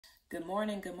Good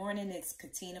morning. Good morning. It's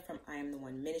Katina from I Am the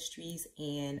One Ministries,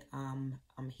 and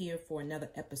I'm here for another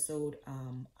episode.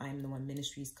 I Am the One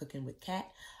Ministries Cooking with Kat.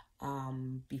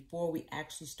 Before we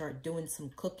actually start doing some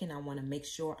cooking, I want to make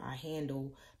sure I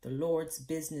handle the Lord's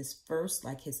business first,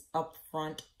 like his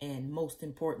upfront and most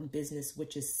important business,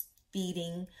 which is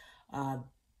feeding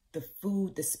the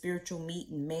food, the spiritual meat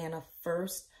and manna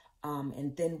first.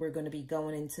 And then we're going to be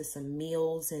going into some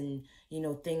meals and,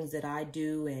 things that I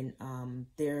do. And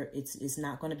it's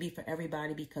not going to be for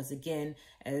everybody because, again,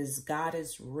 as God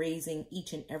is raising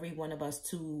each and every one of us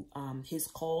to his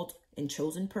called and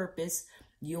chosen purpose,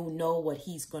 you'll know what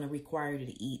he's going to require you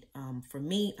to eat. For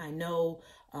me, I know,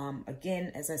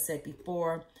 again, as I said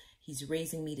before, he's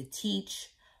raising me to teach.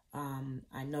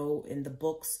 I know in the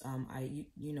books, I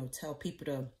tell people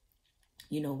to,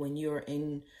 when you're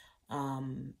in,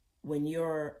 when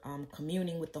you're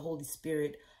communing with the Holy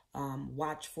Spirit,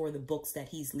 watch for the books that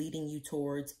he's leading you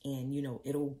towards, and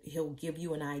he'll give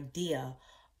you an idea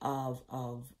of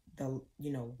the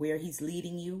where he's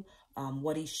leading you,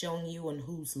 what he's showing you, and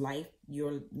whose life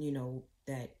your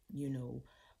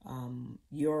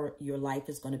life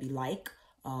is going to be like,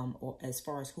 or as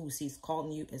far as who he's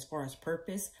calling you, as far as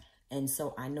purpose. And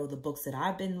so I know the books that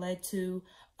I've been led to,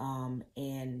 and,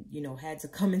 had to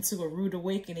come into a rude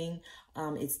awakening.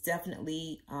 It's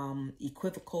definitely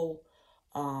equivocal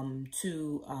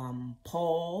to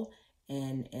Paul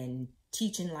and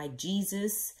teaching like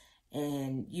Jesus,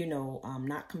 and,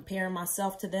 not comparing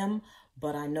myself to them.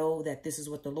 But I know that this is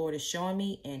what the Lord is showing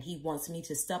me, and he wants me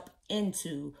to step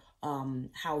into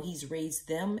how he's raised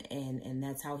them, and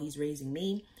that's how he's raising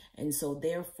me. And so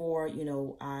therefore,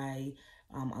 I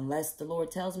unless the Lord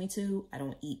tells me to, I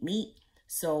don't eat meat.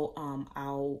 So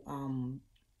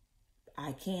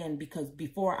I can, because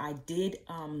before I did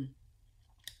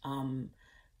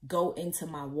go into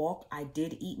my walk, I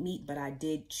did eat meat, but I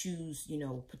did choose,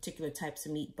 particular types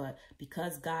of meat. But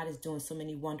because God is doing so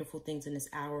many wonderful things in this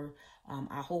hour,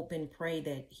 I hope and pray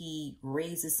that he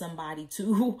raises somebody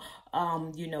to,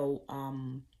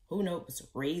 who knows,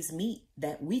 raise meat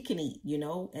that we can eat,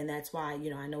 and that's why,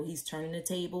 I know he's turning the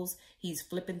tables, he's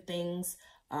flipping things,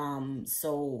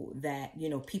 so that,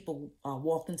 people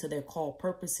walk into their called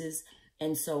purposes.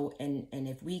 And so, and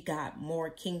if we got more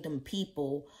kingdom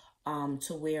people,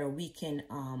 to where we can,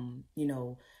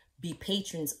 be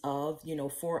patrons of,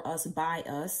 for us, by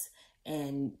us.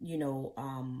 And,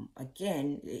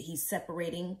 again, he's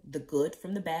separating the good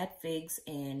from the bad figs.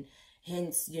 And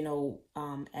hence,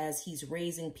 as he's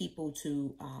raising people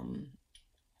to,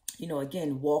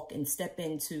 again, walk and step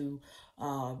into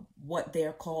what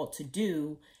they're called to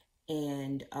do.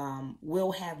 And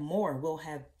we'll have more. We'll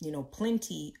have,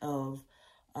 plenty of,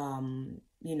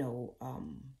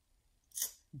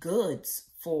 goods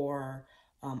for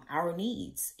our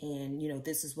needs. And,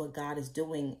 this is what God is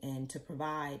doing and to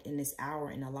provide in this hour.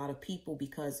 And a lot of people,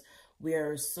 because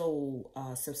we're so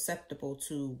susceptible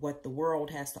to what the world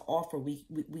has to offer, we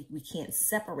can't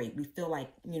separate. We feel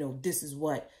like, this is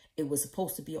what it was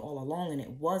supposed to be all along, and it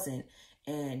wasn't.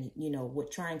 And, we're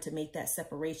trying to make that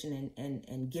separation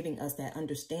and giving us that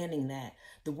understanding that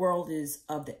the world is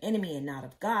of the enemy and not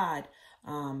of God.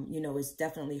 It's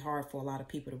definitely hard for a lot of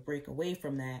people to break away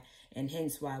from that. And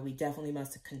hence why we definitely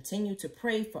must continue to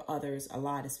pray for others a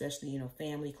lot, especially,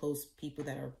 family, close people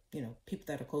that are, people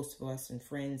that are close to us and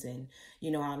friends. And,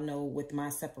 I know with my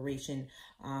separation,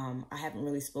 I haven't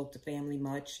really spoke to family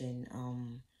much. And,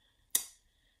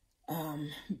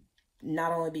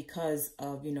 not only because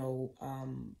of,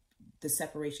 the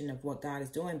separation of what God is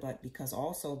doing, but because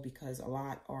a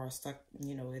lot are stuck,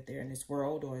 they're in this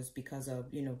world, or it's because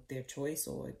of, their choice,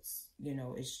 or it's,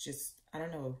 it's just, I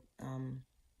don't know.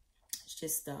 It's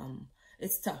just,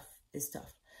 it's tough. It's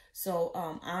tough. So,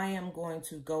 I am going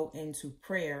to go into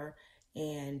prayer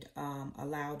and,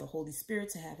 allow the Holy Spirit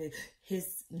to have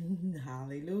his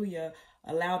hallelujah,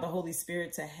 allow the Holy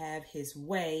Spirit to have his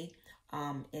way,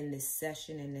 in this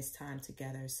session, in this time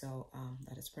together. So,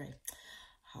 let us pray.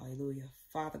 Hallelujah.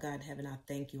 Father God in heaven, I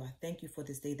thank you. I thank you for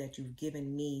this day that you've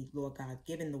given me, Lord God,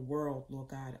 given the world, Lord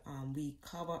God. We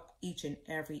cover each and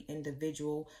every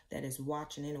individual that is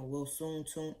watching in or will soon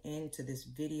tune into this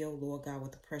video, Lord God,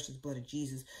 with the precious blood of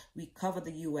Jesus. We cover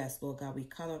the U.S., Lord God. We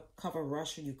cover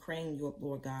Russia, Ukraine,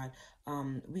 Lord God.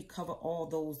 We cover all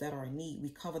those that are in need. We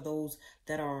cover those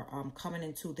that are coming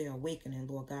into their awakening,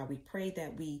 Lord God. We pray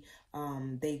that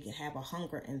they have a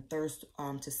hunger and thirst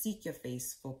to seek your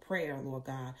face for prayer, Lord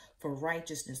God, for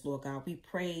righteousness, Lord God. We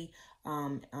pray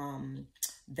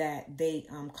that they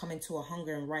come into a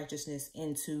hunger and righteousness,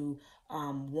 into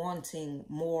wanting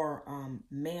more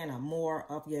manna, more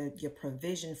of your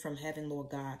provision from heaven, Lord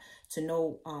God, to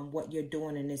know what you're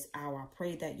doing in this hour. I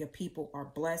pray that your people are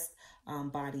blessed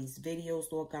by these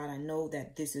videos, Lord God. I know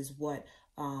that this is what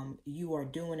you are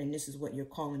doing, and this is what you're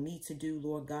calling me to do,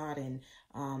 Lord God. And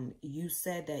you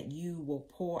said that you will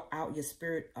pour out your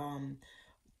spirit on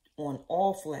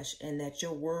all flesh, and that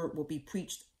your word will be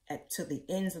preached to the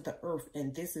ends of the earth,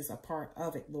 and this is a part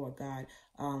of it, Lord God.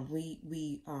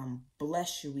 We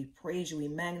bless you, we praise you, we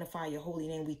magnify your holy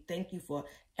name. We thank you for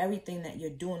everything that you're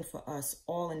doing for us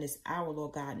all in this hour,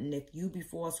 Lord God. And if you be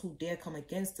for us, who dare come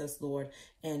against us, Lord?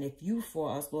 And if you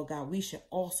for us, Lord God, we should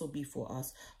also be for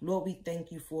us. Lord, we thank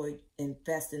you for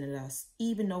investing in us,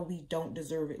 even though we don't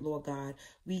deserve it, Lord God.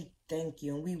 We thank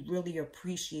you, and we really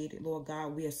appreciate it, Lord God.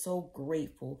 We are so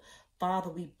grateful. Father,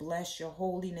 we bless your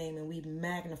holy name, and we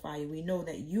magnify you. We know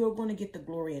that you are going to get the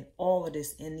glory in all of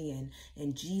this in the end.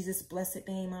 In Jesus' blessed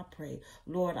name, I pray.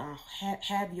 Lord, I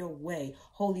have your way.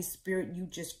 Holy Spirit, you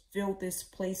just fill this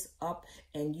place up,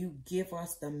 and you give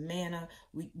us the manna.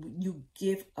 You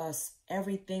give us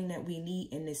everything that we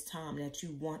need in this time that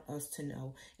you want us to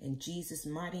know. In Jesus'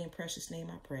 mighty and precious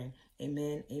name, I pray.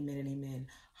 Amen, amen, and amen.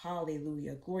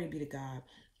 Hallelujah. Glory be to God.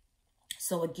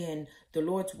 So again, the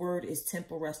Lord's word is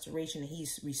temple restoration.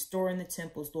 He's restoring the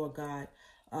temples, Lord God,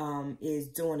 is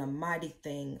doing a mighty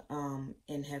thing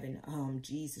in heaven.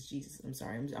 Jesus, I'm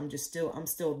sorry. I'm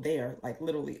still there, like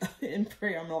literally in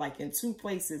prayer. I'm like in two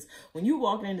places. When you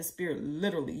walk in the spirit,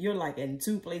 literally, you're like in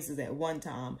two places at one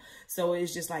time. So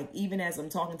it's just like, even as I'm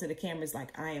talking to the camera, it's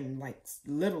like I am like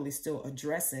literally still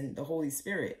addressing the Holy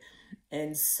Spirit.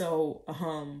 And so,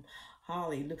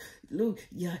 hallelujah.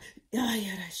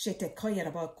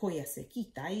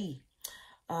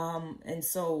 And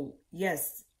so,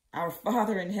 yes, our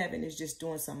Father in heaven is just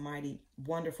doing some mighty,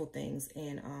 wonderful things.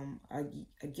 And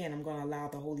again, I'm going to allow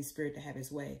the Holy Spirit to have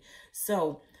his way.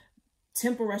 So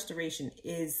temple restoration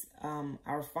is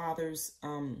our Father's,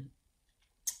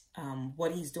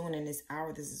 what he's doing in this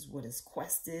hour. This is what his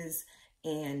quest is.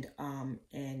 And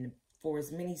for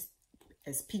as many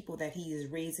as people that he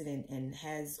is raising and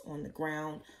has on the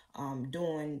ground,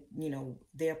 doing,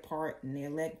 their part and their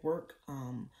leg work,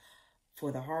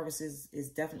 for the harvest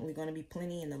is definitely going to be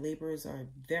plenty, and the laborers are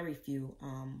very few,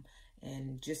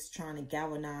 and just trying to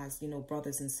galvanize,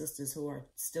 brothers and sisters who are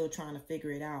still trying to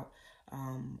figure it out.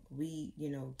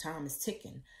 Time is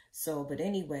ticking. So, but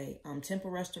anyway, temple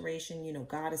restoration,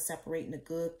 God is separating the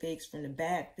good figs from the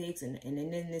bad figs. And in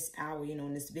this hour,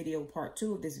 in this video, part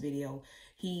 2 of this video,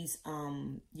 he's,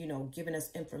 giving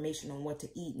us information on what to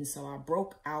eat. And so I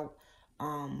broke out,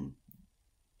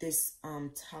 this,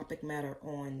 topic matter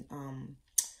on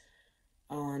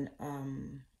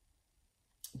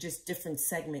just different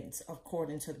segments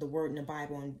according to the word in the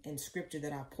Bible and scripture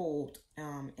that I pulled,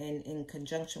 and in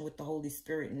conjunction with the Holy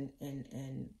Spirit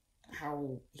and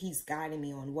how he's guiding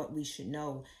me on what we should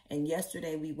know. And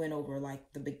yesterday we went over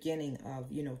like the beginning of,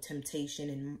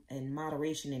 temptation and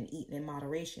moderation, and eating in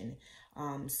moderation.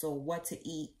 So what to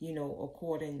eat,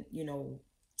 according,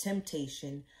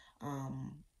 temptation,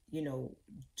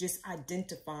 just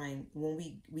identifying when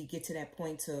we get to that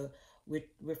point to with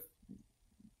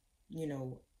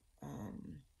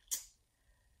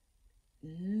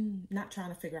not trying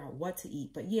to figure out what to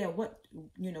eat, but yeah,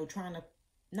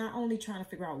 not only trying to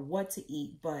figure out what to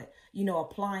eat, but,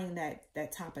 applying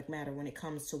that topic matter when it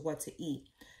comes to what to eat.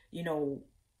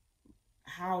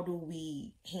 How do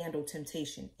we handle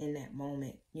temptation in that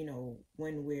moment,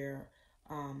 when we're,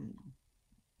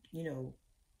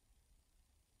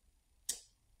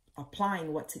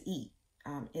 applying what to eat,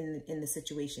 in the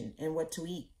situation. And what to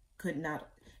eat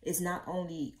is not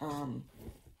only,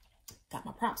 got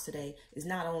my props today, is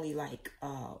not only like,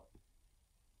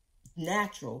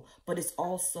 natural, but it's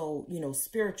also,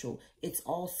 spiritual. It's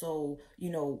also,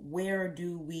 where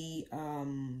do we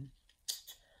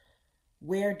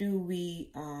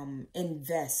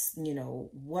invest,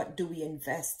 what do we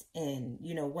invest in,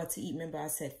 what to eat. Remember I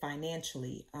said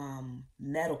financially,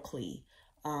 medically,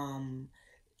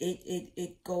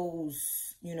 it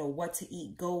goes, what to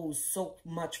eat goes so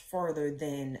much further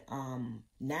than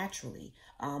naturally.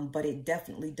 But it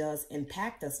definitely does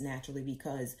impact us naturally,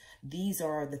 because these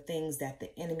are the things that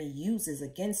the enemy uses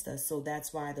against us. So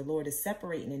that's why the Lord is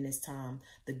separating in this time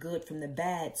the good from the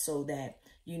bad, so that,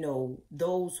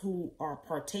 those who are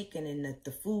partaking in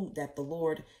the food that the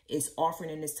Lord is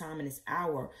offering in this time, in this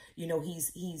hour,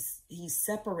 he's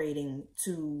separating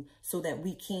so that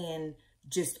we can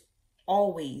just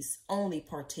always only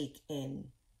partake in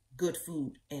good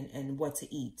food and what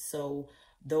to eat. So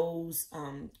those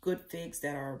good figs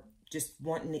that are just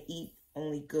wanting to eat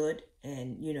only good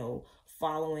and,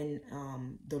 following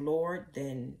the Lord,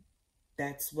 then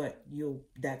that's what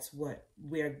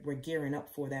we're gearing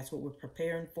up for. That's what we're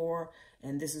preparing for.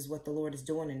 And this is what the Lord is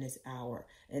doing in this hour.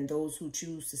 And those who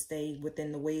choose to stay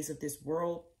within the ways of this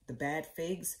world, the bad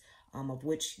figs, of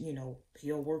which, you know,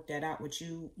 he'll work that out with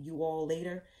you all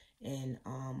later. And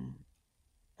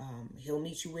he'll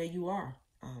meet you where you are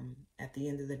at the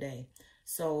end of the day.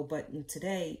 So, but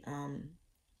today,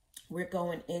 we're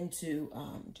going into,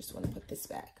 just want to put this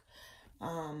back.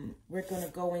 We're going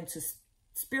to go into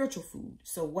spiritual food.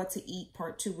 So what to eat,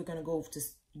 part 2, we're going to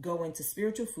go into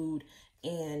spiritual food,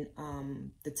 and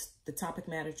the topic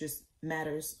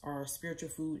matters are spiritual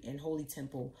food and holy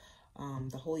temple.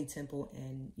 The holy temple,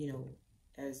 and, you know,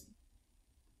 as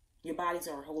your bodies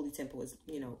are a holy temple, as,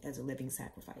 you know, as a living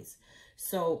sacrifice.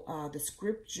 So the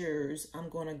scriptures I'm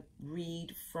going to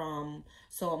read from,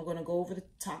 so I'm going to go over the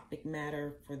topic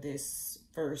matter for this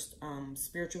first,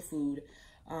 spiritual food.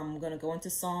 I'm going to go into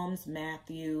Psalms,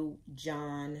 Matthew,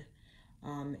 John,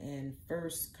 and 1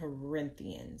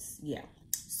 Corinthians. Yeah.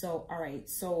 So, all right.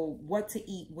 So what to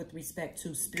eat with respect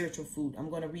to spiritual food. I'm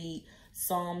going to read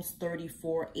Psalms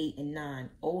 34, 8 and 9.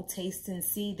 Oh, taste and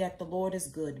see that the Lord is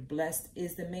good. Blessed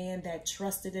is the man that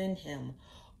trusted in him.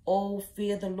 Oh,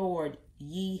 fear the Lord,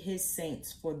 ye his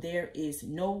saints, for there is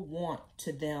no want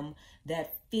to them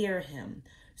that fear him.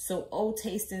 So, oh,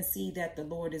 taste and see that the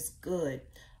Lord is good.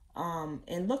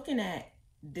 And looking at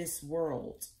this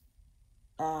world,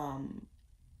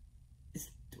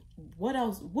 what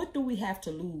else? What do we have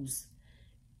to lose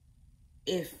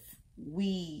if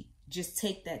we just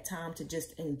take that time to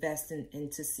just invest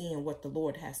into seeing what the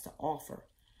Lord has to offer?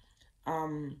 I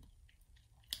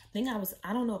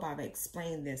don't know if I've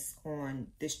explained this on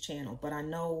this channel, but I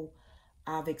know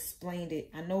I've explained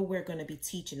it. I know we're going to be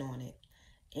teaching on it.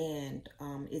 And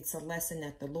it's a lesson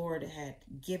that the Lord had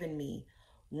given me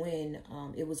when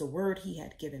it was a word he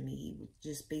had given me. He was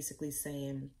just basically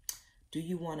saying, do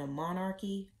you want a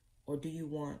monarchy, or do you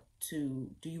want to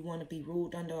be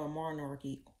ruled under a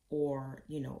monarchy, or,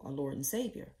 you know, a Lord and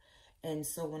Savior? And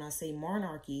so when I say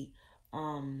monarchy,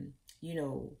 you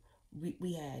know,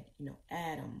 we had, you know,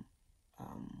 Adam,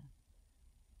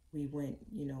 we went,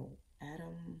 you know,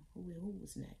 Adam, who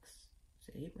was next?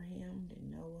 Was it Abraham,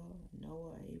 then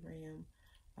Noah, Abraham?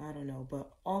 I don't know.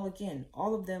 But all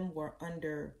of them were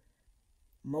under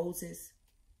Moses,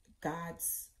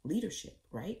 God's leadership,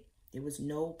 right? There was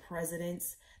no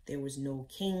presidents. There was no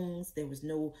kings. There was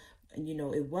no, you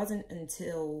know, it wasn't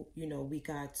until, you know, we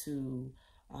got to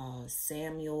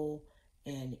Samuel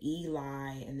and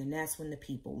Eli, and then that's when the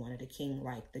people wanted a king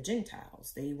like the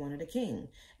Gentiles. They wanted a king.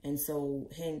 And so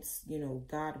hence, you know,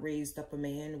 God raised up a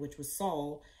man, which was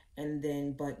Saul. And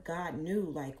then, but God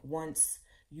knew, like, once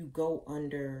you go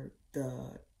under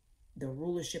the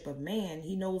rulership of man,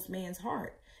 he knows man's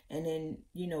heart. And then,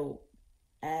 you know,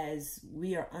 as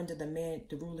we are under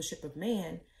the rulership of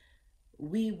man,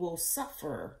 we will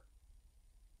suffer.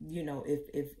 You know,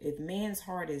 if man's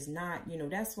heart is not, you know,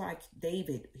 that's why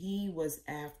David, he was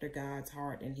after God's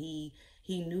heart, and he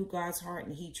knew God's heart,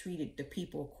 and he treated the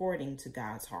people according to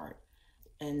God's heart.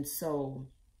 And so,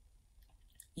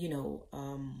 you know,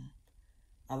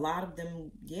 a lot of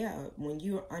them, yeah, when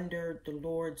you're under the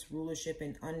Lord's rulership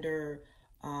and under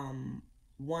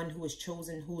one who is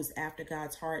chosen, who is after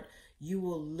God's heart, you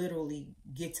will literally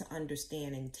get to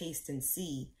understand and taste and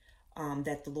see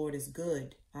that the Lord is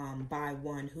good by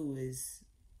one who is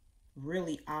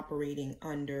really operating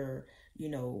under, you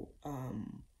know,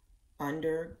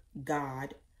 under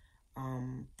God,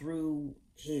 through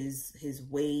his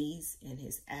ways and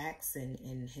his acts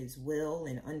and his will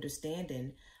and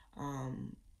understanding,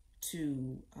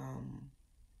 to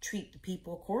treat the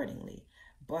people accordingly.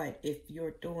 But if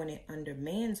you're doing it under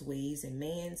man's ways, and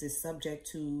man's is subject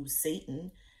to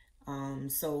Satan,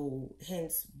 so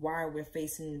hence why we're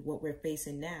facing what we're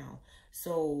facing now.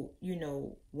 So, you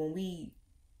know, when we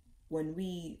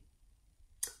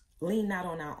lean not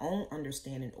on our own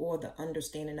understanding or the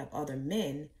understanding of other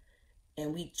men,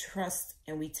 and we trust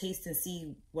and we taste and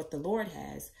see what the Lord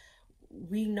has,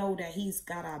 we know that he's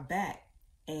got our back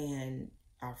and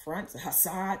our fronts, our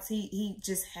sides. He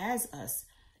just has us.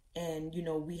 And, you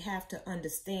know, we have to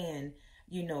understand,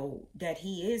 you know, that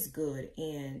he is good.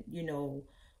 And, you know,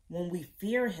 when we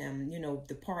fear him, you know,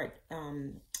 the part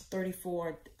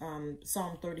 34,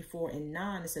 Psalm 34 and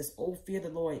 9, it says, "Oh, fear the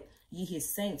Lord, ye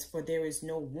his saints, for there is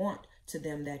no want to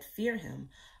them that fear him."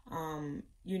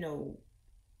 You know,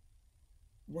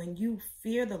 when you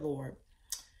fear the Lord,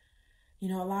 you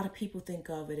know, a lot of people think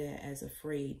of it as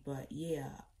afraid, but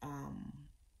yeah,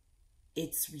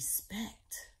 it's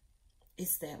respect.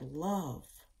 It's that love.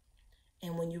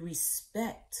 And when you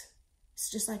respect It's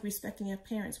just like respecting your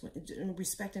parents,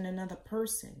 respecting another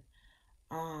person.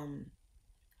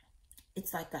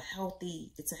 It's like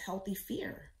it's a healthy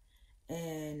fear.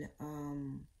 And,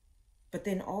 but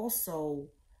then also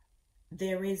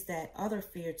there is that other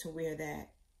fear to where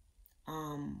that,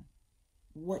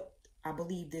 what I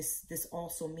believe this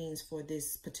also means for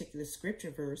this particular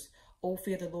scripture verse, "Oh,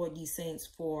 fear the Lord, ye saints,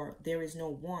 for there is no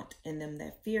want in them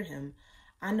that fear him."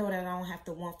 I know that I don't have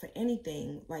to want for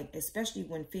anything, like, especially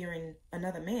when fearing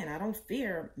another man. I don't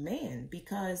fear man,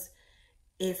 because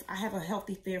if I have a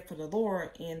healthy fear for the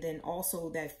Lord, and then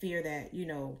also that fear that, you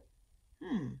know,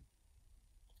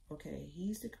 okay,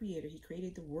 he's the creator. He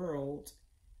created the world,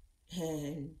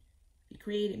 and he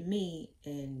created me,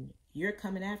 and you're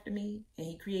coming after me, and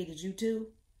he created you too,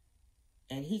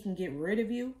 and he can get rid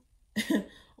of you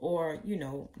or, you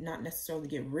know, not necessarily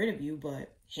get rid of you,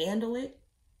 but handle it.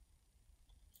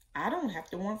 I don't have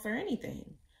to want for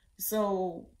anything.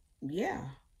 So yeah,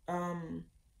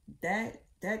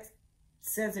 that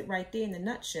says it right there in the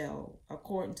nutshell,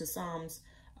 according to Psalms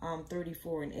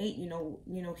 34:8. You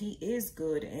know, he is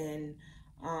good, and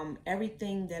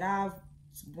everything that I've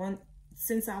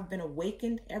since I've been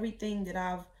awakened, everything that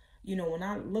I've, you know, when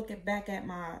I look back at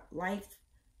my life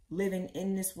living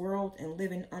in this world and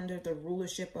living under the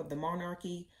rulership of the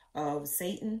monarchy of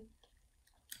Satan,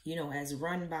 you know, as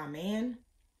run by man.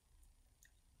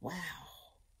 Wow,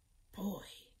 boy,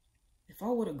 if I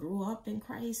would have grew up in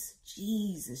Christ,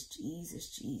 Jesus,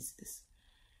 Jesus, Jesus.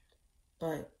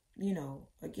 But, you know,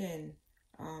 again,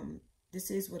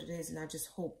 this is what it is, and I just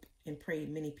hope and pray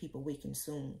many people waken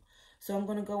soon. So I'm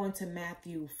going to go into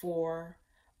Matthew 4,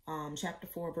 chapter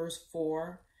 4, verse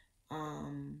 4.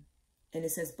 And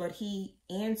it says, "But he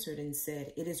answered and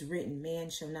said, It is written, man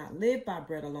shall not live by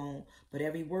bread alone, but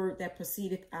every word that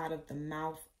proceedeth out of the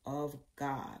mouth of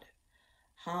God."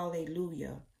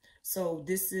 Hallelujah. So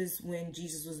this is when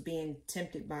Jesus was being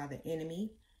tempted by the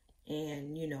enemy.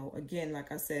 And, you know, again,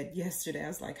 like I said yesterday, I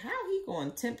was like, how he going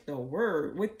to tempt the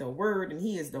word with the word, and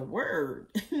he is the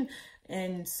word?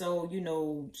 And so, you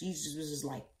know, Jesus was just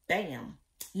like, bam,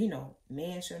 you know,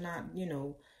 man shall not, you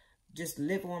know, just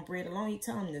live on bread alone. He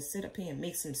telling him to sit up here and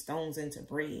make some stones into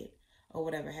bread or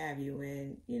whatever have you.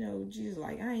 And, you know, Jesus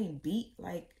like, I ain't beat.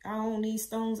 Like, I own these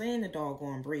stones and the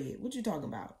doggone bread. What you talking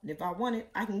about? And if I want it,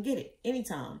 I can get it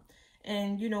anytime.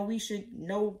 And, you know, we should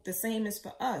know the same is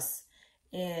for us.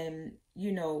 And,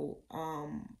 you know,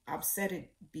 I've said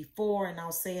it before and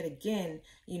I'll say it again,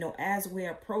 you know, as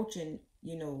we're approaching,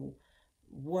 you know,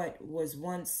 what was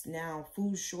once now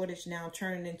food shortage, now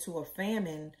turning into a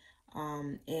famine.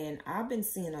 And I've been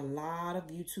seeing a lot of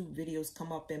YouTube videos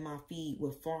come up in my feed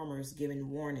with farmers giving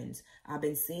warnings. I've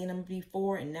been seeing them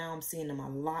before, and now I'm seeing them a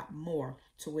lot more,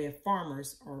 to where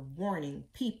farmers are warning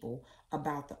people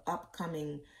about the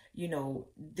upcoming, you know,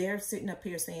 they're sitting up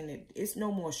here saying that it's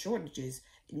no more shortages.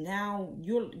 Now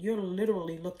you're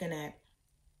literally looking at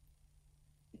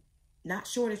not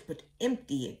shortage, but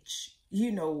emptyage.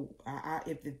 You know,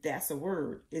 if that's a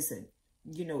word,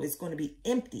 you know, it's going to be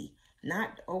empty.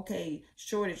 Not, okay,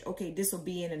 shortage, okay, this will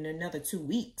be in another 2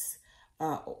 weeks.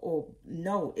 Or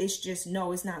no, it's just,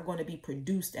 no, it's not going to be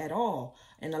produced at all.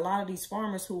 And a lot of these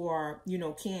farmers who are, you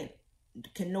know, can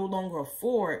no longer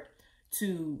afford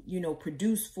to, you know,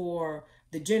 produce for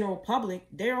the general public.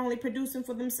 They're only producing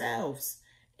for themselves.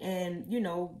 And, you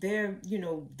know, they're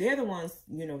the ones,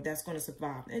 you know, that's going to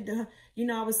survive. And, you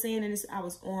know, I was saying this, I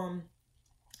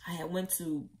had went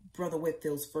to Brother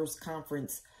Whitfield's first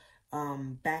conference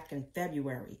back in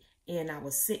February, and I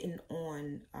was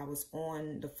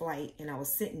on the flight, and I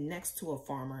was sitting next to a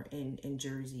farmer in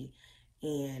Jersey,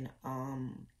 and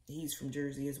he's from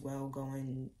Jersey as well,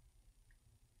 going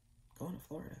to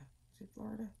Florida. Is it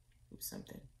Florida? It was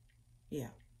something. Yeah,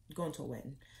 going to a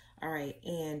wedding. All right,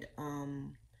 and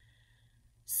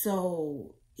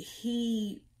so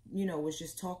he, you know, was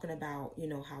just talking about, you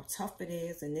know, how tough it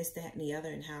is and this, that, and the other,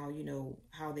 and how, you know,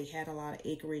 how they had a lot of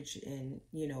acreage, and,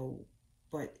 you know,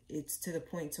 but it's to the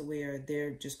point to where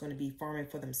they're just going to be farming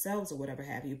for themselves or whatever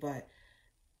have you. But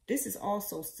this is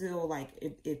also still like,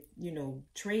 if you know,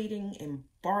 trading and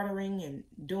bartering and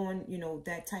doing, you know,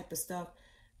 that type of stuff,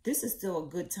 this is still a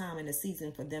good time in the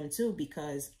season for them too,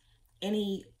 because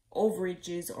any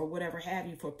overages or whatever have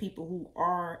you for people who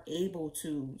are able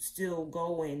to still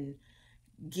go and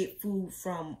get food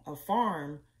from a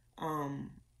farm,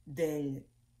 then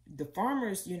the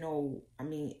farmers, you know, I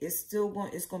mean, it's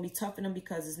going to be tough for them,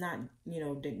 because it's not, you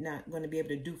know, they're not going to be able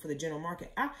to do for the general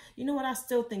market. You know what, I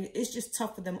still think it's just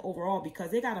tough for them overall,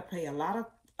 because they got to pay a lot of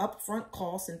upfront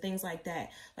costs and things like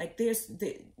that. Like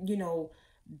you know,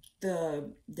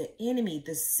 the enemy,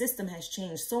 the system has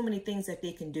changed so many things that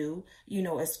they can do, you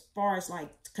know, as far as like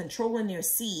controlling their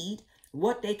seed,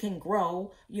 what they can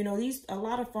grow. You know, a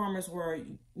lot of farmers were,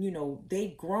 you know,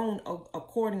 they've grown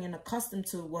according and accustomed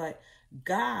to what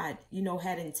God, you know,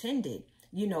 had intended.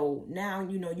 You know, now,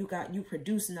 you know, you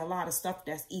producing a lot of stuff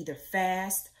that's either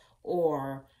fast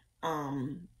or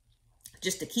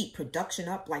just to keep production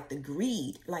up, like the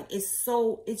greed. Like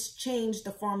it's changed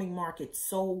the farming market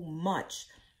so much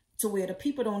to where the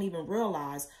people don't even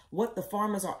realize what the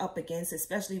farmers are up against,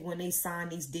 especially when they sign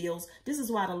these deals. This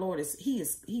is why the Lord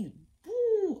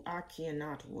woo, I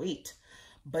cannot wait.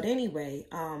 But anyway,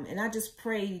 and I just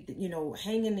pray that, you know,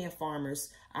 hang in there,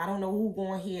 farmers. I don't know who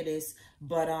gonna hear this,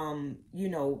 but you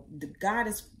know,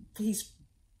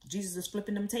 Jesus is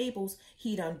flipping them tables.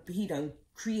 He done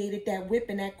created that whip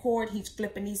and that cord. He's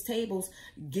flipping these tables.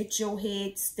 Get your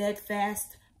head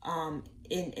steadfast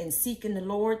in seeking the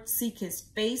Lord, seek his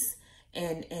face,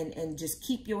 and just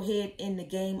keep your head in the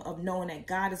game of knowing that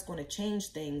God is going to change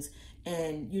things.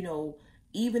 And, you know,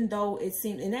 even though it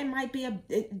seems, and that might be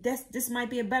this might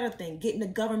be a better thing, getting the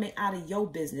government out of your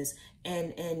business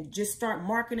and just start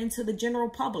marketing to the general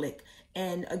public.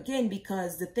 And again,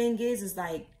 because the thing is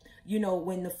like, you know,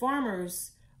 when the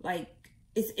farmers, like,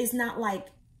 it's not like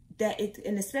that.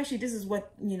 And especially this is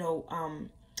what, you know,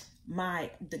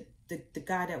 the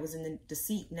guy that was in the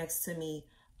seat next to me,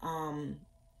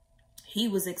 he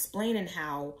was explaining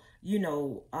how, you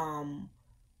know,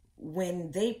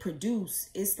 when they produce,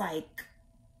 it's like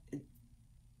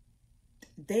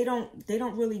they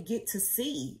don't really get to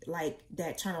see like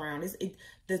that turnaround.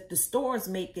 The stores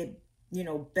make it, you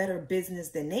know, better business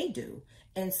than they do.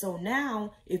 And so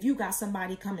now if you got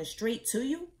somebody coming straight to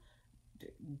you,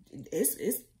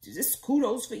 it's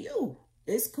kudos for you.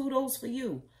 It's kudos for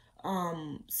you.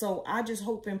 So I just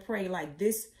hope and pray like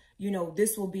this, you know,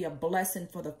 this will be a blessing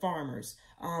for the farmers.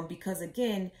 Because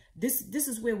again, this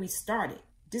is where we started.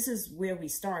 This is where we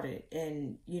started.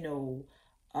 And, you know,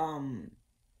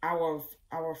 our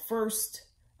first,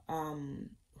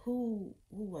 who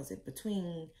was it,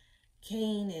 between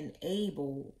Cain and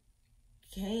Abel?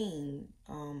 Cain,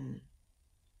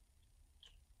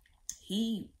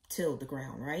 he tilled the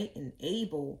ground, right? And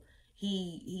Abel,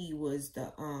 he was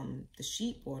the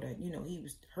sheep, or the, you know, he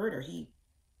was the herder. He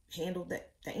handled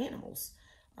the animals.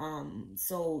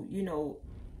 So, you know,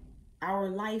 our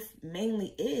life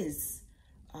mainly is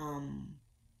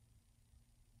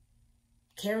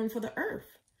caring for the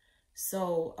earth.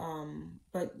 So,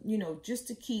 but, you know, just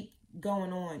to keep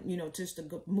going on, you know, just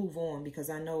to move on, because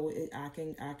I know I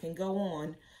can go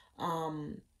on.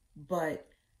 But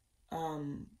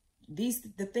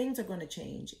the things are going to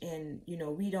change, and, you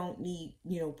know, we don't need,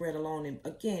 you know, bread alone. And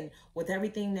again, with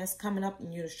everything that's coming up,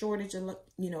 and, you know, shortage of,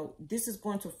 you know, this is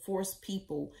going to force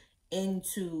people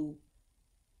into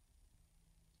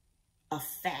a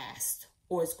fast,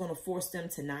 or it's going to force them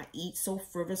to not eat so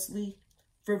frivolously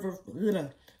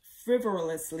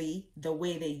the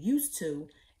way they used to.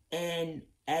 And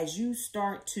as you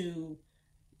start to,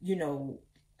 you know,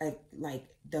 like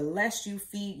the less you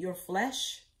feed your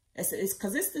flesh, it's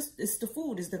because it's the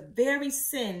food, is the very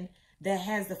sin that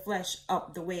has the flesh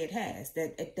up the way it has,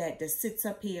 that sits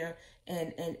up here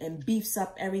and beefs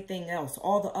up everything else,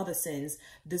 all the other sins.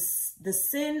 The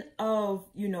sin of,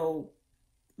 you know,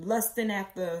 lusting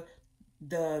after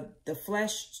the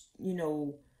flesh, you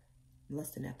know,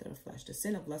 lusting after the flesh, the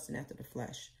sin of lusting after the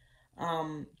flesh,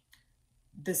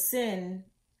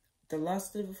 the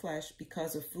lust of the flesh,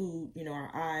 because of food, you know,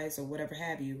 our eyes or whatever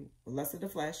have you, the lust of the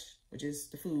flesh, which is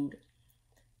the food,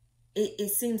 it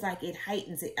seems like it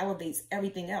heightens, it elevates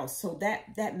everything else. So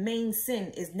that main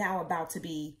sin is now about to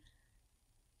be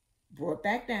brought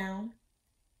back down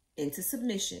into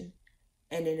submission,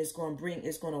 and then it's going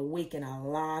to awaken a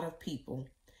lot of people.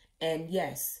 And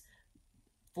yes,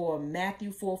 for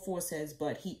Matthew 4:4 says,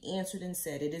 but he answered and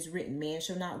said, it is written, man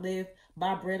shall not live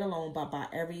by bread alone, but by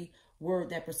every word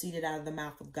that proceeded out of the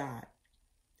mouth of God.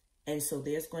 And so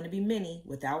there's going to be many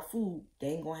without food. They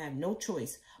ain't going to have no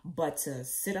choice but to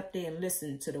sit up there and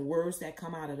listen to the words that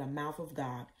come out of the mouth of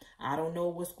God. I don't know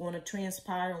what's going to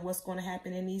transpire and what's going to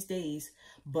happen in these days.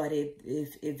 But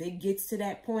if it gets to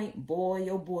that point, boy,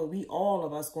 oh boy, we all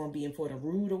of us going to be in for the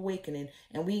rude awakening.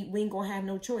 And we ain't going to have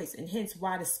no choice. And hence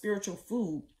why the spiritual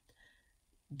food,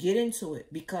 get into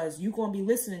it, because you're going to be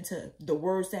listening to the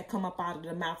words that come up out of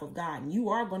the mouth of God. And you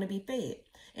are going to be fed.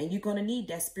 And you're going to need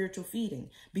that spiritual feeding,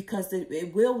 because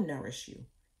it will nourish you.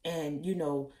 And, you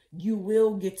know, you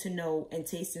will get to know and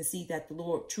taste and see that the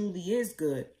Lord truly is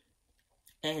good.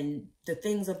 And the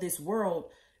things of this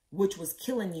world, which was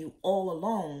killing you all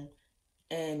along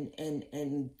and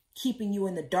keeping you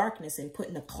in the darkness and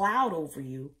putting a cloud over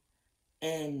you.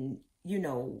 And, you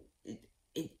know,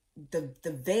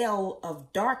 the veil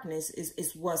of darkness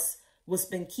is what's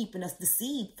been keeping us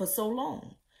deceived for so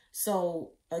long.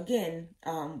 So again,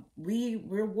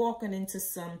 we're walking into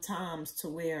some times to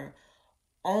where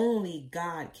only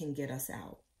God can get us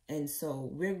out. And so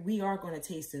we are going to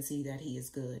taste and see that he is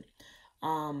good.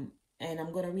 And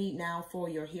I'm going to read now for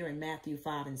you here in Matthew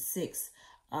 5 and 6,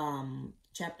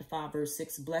 chapter 5, verse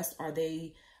 6. Blessed are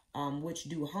they which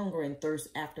do hunger and thirst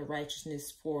after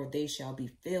righteousness, for they shall be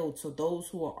filled. So those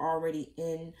who are already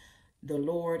in the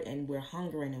Lord, and we're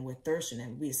hungering and we're thirsting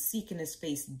and we're seeking his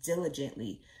face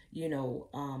diligently, you know,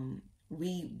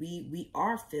 we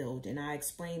are filled. And I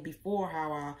explained before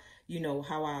how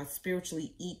I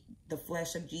spiritually eat the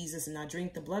flesh of Jesus and I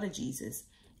drink the blood of Jesus.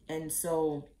 And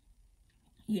so,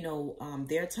 you know,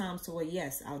 there are times to where,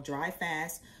 yes, I'll dry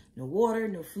fast, no water,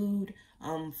 no food,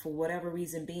 for whatever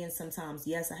reason being. Sometimes,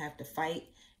 yes, I have to fight,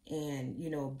 and, you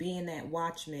know, being that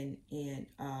watchman, and,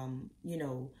 you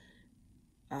know,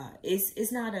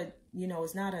 it's not a, you know,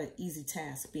 it's not an easy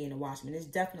task being a watchman. It's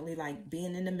definitely like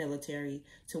being in the military,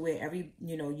 to where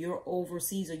you know, you're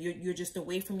overseas, or you're just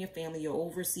away from your family, you're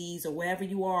overseas, or wherever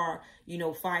you are, you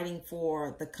know, fighting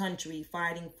for the country,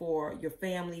 fighting for your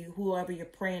family, whoever you're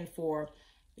praying for.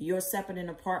 You're separate and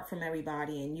apart from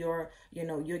everybody, and you're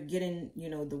getting, you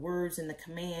know, the words and the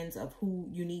commands of who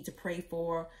you need to pray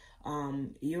for.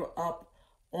 You're up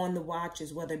on the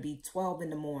watches, whether it be 12 in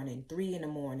the morning, 3 in the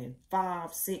morning,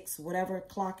 5, 6, whatever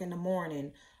o'clock in the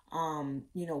morning,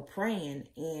 you know, praying,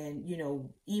 and, you know,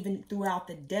 even throughout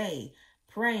the day,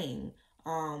 praying.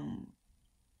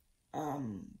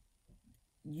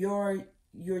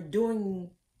 You're doing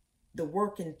the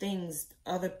work and things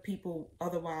other people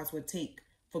otherwise would take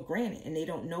for granted, and they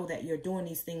don't know that you're doing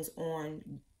these things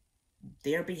on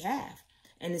their behalf.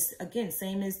 And it's, again,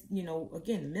 same as, you know,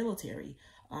 again, the military.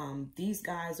 These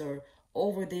guys are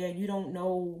over there. You don't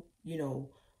know, you know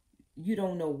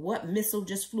what missile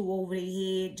just flew over their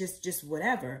head, just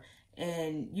whatever.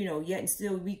 And, you know, yet and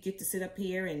still we get to sit up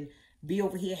here and be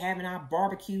over here having our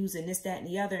barbecues and this, that, and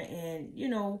the other. And, you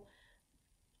know,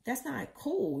 that's not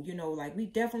cool, you know, like we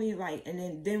definitely like,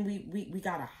 and then we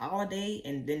got a holiday,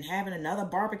 and then having another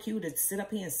barbecue to sit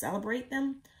up here and celebrate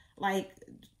them. Like,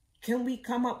 can we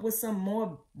come up with some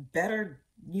more better,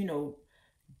 you know,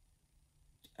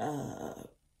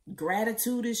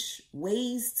 gratitude-ish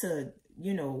ways to,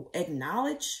 you know,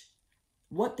 acknowledge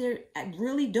what they're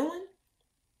really doing?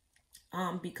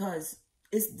 Because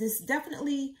this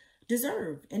definitely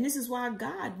deserve. And this is why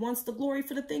God wants the glory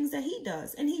for the things that he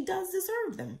does. And he does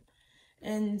deserve them.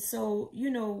 And so, you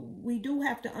know, we do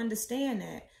have to understand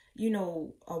that, you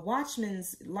know, a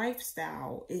watchman's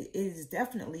lifestyle is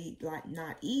definitely like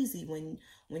not easy when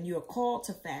you're called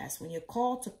to fast, when you're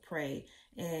called to pray.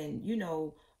 And, you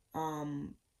know,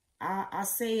 I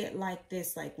say it like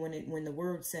this, like when the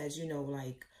word says, you know,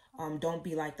 like, don't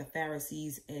be like the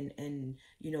Pharisees, and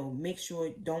you know, make sure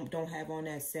don't have on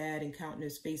that sad and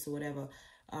countenance face or whatever.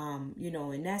 You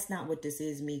know, and that's not what this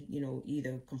is, me, you know,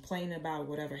 either complaining about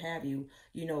whatever have you.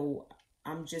 You know,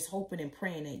 I'm just hoping and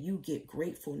praying that you get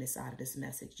gratefulness out of this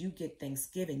message. You get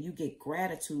thanksgiving, you get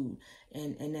gratitude,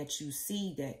 and that you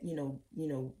see that, you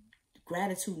know,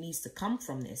 gratitude needs to come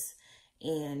from this.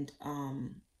 And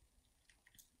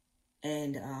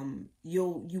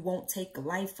you won't take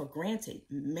life for granted,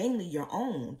 mainly your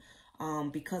own,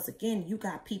 because again, you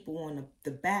got people on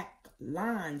the back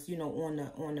lines, you know,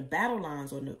 on the battle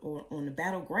lines, or on the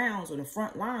battlegrounds, on the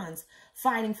front lines,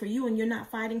 fighting for you, and you're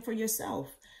not fighting for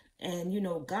yourself. And, you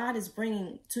know, God is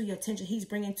bringing to your attention, he's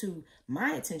bringing to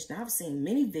my attention, I've seen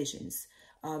many visions,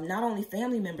 not only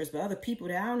family members, but other people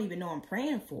that I don't even know I'm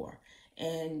praying for.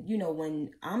 And, you know,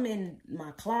 when I'm in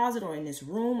my closet or in this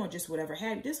room or just whatever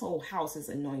have you, this whole house is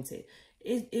anointed.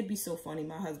 It'd be so funny.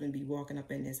 My husband be walking up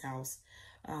in this house.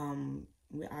 I'm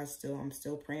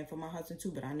still praying for my husband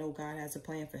too, but I know God has a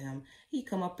plan for him. He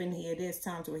come up in here, there's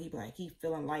times where he be like, he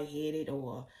feeling lightheaded,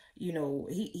 or, you know,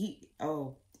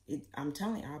 I'm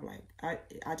telling you, I'm like,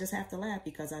 I just have to laugh,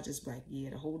 because I just like, yeah,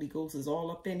 the Holy Ghost is all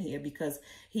up in here, because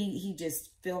he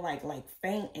just feel like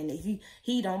faint, and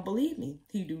he don't believe me.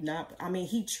 He do not. I mean,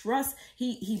 he trusts,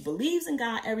 he believes in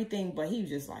God, everything, but he was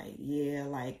just like, yeah,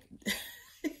 like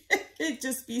it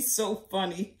just be so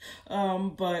funny.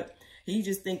 But he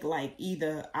just think like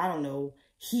either, I don't know,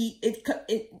 he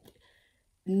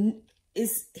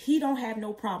don't have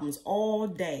no problems all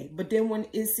day, but then when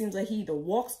it seems like he either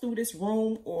walks through this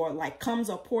room or like comes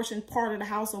a portion part of the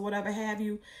house or whatever have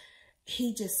you,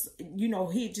 he just, you know,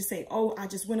 he'd just say, oh, I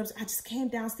just came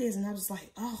downstairs, and I was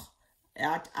like, oh,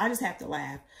 I just have to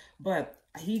laugh. But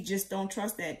he just don't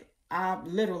trust that. I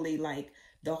literally like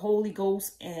the Holy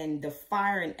Ghost and the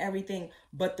fire and everything.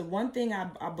 But the one thing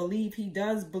I believe he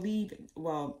does believe,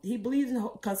 well, he believes in,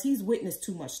 because he's witnessed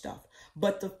too much stuff.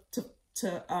 But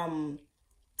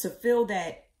to feel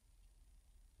that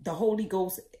the Holy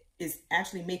Ghost is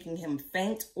actually making him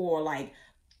faint, or like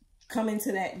come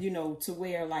into that, you know, to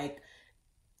where like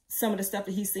some of the stuff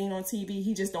that he's seen on TV,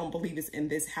 he just don't believe it's in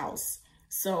this house.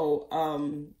 So,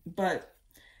 but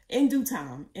in due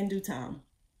time.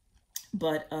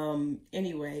 But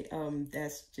anyway,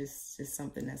 that's just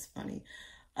something that's funny.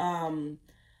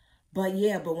 But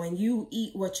yeah, but when you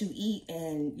eat what you eat,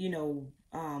 and you know,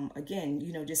 again,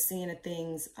 you know, just seeing the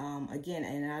things, again,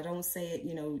 and I don't say it,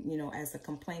 you know, as a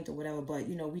complaint or whatever, but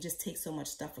you know, we just take so much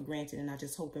stuff for granted, and I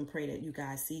just hope and pray that you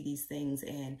guys see these things,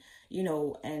 and you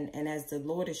know, and as the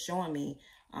Lord is showing me,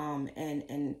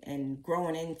 and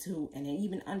growing into, and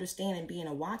even understanding being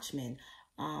a watchman.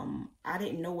 I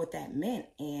didn't know what that meant.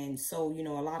 And so, you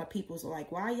know, a lot of people's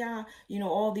like, why y'all, you know,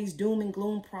 all these doom and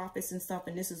gloom prophets and stuff,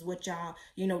 and this is what y'all,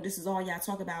 you know, this is all y'all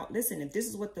talk about. Listen, if this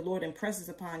is what the Lord impresses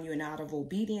upon you, and out of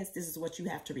obedience, this is what you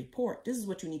have to report. This is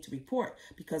what you need to report,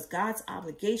 because God's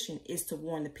obligation is to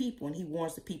warn the people, and he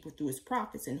warns the people through his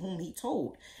prophets and whom he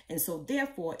told. And so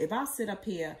therefore, if I sit up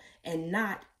here and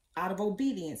not out of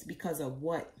obedience because of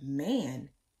what man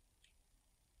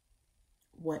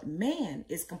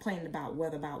is complaining about,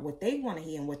 whether about what they want to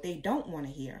hear and what they don't want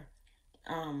to hear.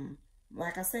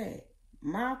 Like I said,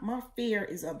 my fear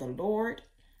is of the Lord,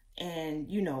 and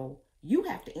you know, you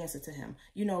have to answer to him.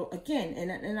 You know, again,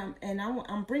 and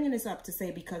I'm bringing this up to say,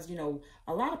 because you know,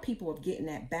 a lot of people are getting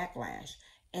that backlash,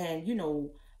 and you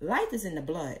know, life is in the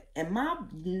blood, and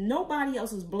nobody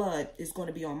else's blood is going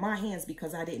to be on my hands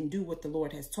because I didn't do what the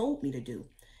Lord has told me to do.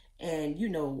 And, you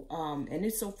know, and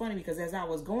it's so funny, because as I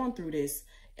was going through this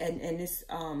and this,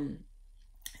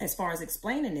 as far as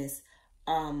explaining this,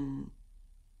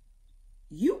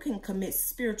 you can commit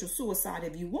spiritual suicide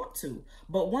if you want to.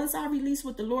 But once I release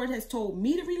what the Lord has told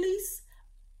me to release,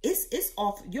 it's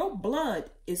off. Your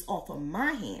blood is off of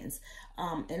my hands.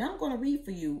 And I'm going to read for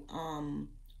you,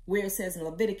 where it says in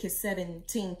Leviticus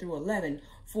 17-11,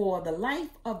 for the life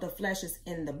of the flesh is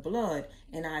in the blood,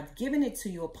 and I've given it to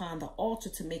you upon the altar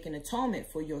to make an atonement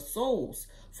for your souls.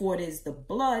 For it is the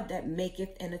blood that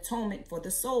maketh an atonement for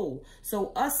the soul.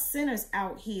 So us sinners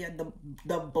out here,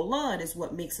 the blood is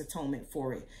what makes atonement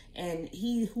for it. And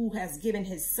he who has given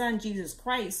his son, Jesus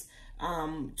Christ,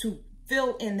 to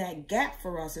fill in that gap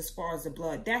for us as far as the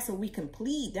blood, that's what we can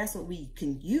plead, that's what we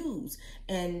can use.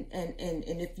 And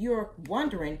if you're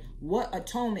wondering what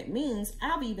atonement means,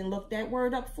 I've even looked that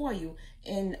word up for you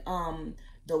in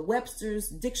the Webster's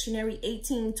Dictionary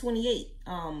 1828,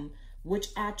 which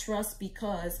I trust,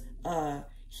 because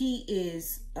he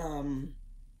is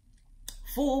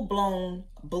full-blown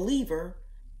believer,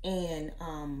 and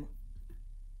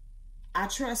I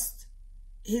trust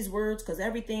his words, because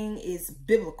everything is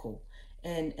biblical.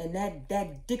 And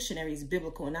that dictionary is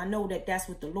biblical. And I know that that's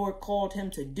what the Lord called him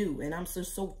to do. And I'm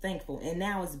so thankful. And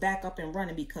now it's back up and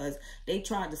running, because they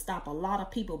tried to stop a lot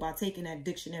of people by taking that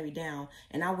dictionary down.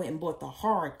 And I went and bought the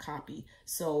hard copy.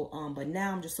 So, but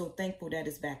now I'm just so thankful that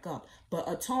it's back up.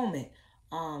 But atonement,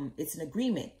 it's an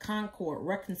agreement, concord,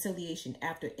 reconciliation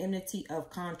after enmity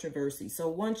of controversy. So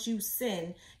once you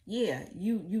sin, yeah,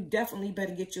 you definitely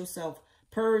better get yourself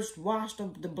purged, washed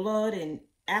of the blood, and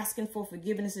asking for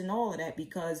forgiveness and all of that,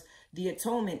 because the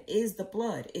atonement is the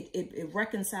blood. It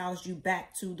reconciles you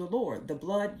back to the Lord. The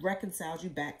blood reconciles you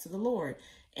back to the Lord.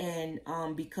 And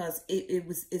because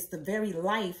it's the very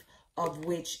life of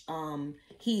which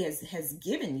he has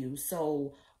given you.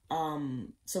 So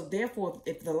so therefore,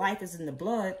 if the life is in the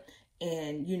blood,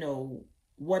 and you know,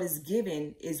 what is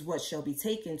given is what shall be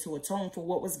taken to atone for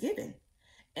what was given.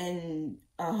 And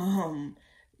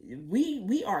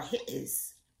we are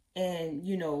his. And,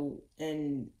 you know,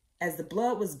 and as the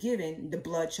blood was given, the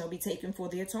blood shall be taken for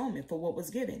the atonement for what was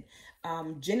given.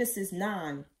 Genesis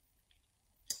 9,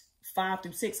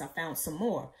 5-6, I found some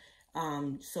more.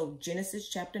 So Genesis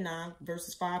chapter 9,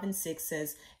 verses 5 and 6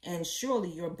 says, and surely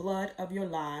your blood of your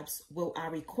lives will I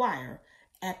require.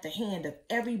 At the hand of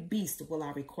every beast will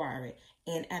I require it.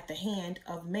 And at the hand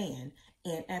of man,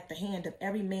 and at the hand of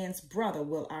every man's brother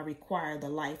will I require the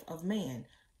life of man.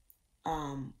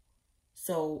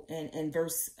 So in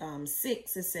verse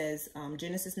 6, it says,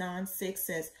 Genesis 9:6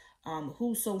 says,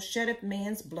 whoso sheddeth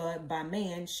man's blood, by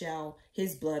man shall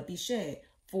his blood be shed.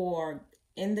 For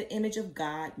in the image of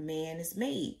God, man is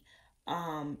made.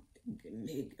 In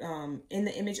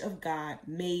the image of God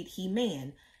made he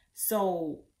man.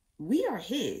 So we are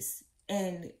his.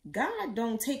 And God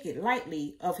don't take it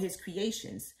lightly of his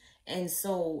creations. And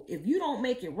so if you don't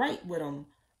make it right with him,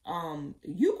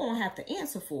 you're going to have to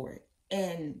answer for it.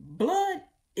 And blood,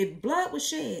 if blood was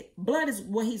shed, blood is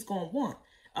what he's going to want.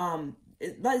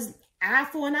 It's eye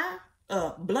for an eye,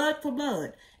 blood for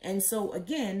blood. And so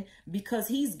again, because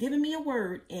he's given me a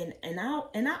word, and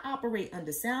I operate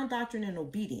under sound doctrine and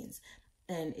obedience.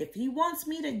 And if he wants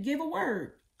me to give a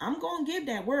word, I'm going to give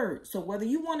that word. So whether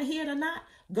you want to hear it or not,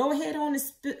 go ahead on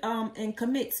and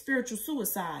commit spiritual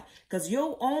suicide, because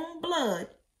your own blood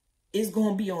is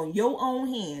going to be on your own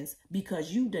hands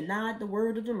because you denied the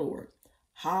word of the Lord.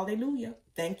 Hallelujah.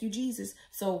 Thank you, Jesus.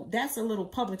 So that's a little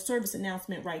public service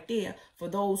announcement right there for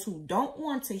those who don't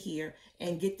want to hear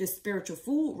and get this spiritual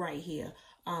food right here.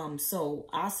 So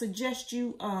I suggest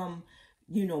you,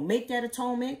 make that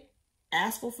atonement,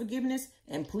 ask for forgiveness,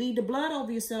 and plead the blood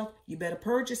over yourself. You better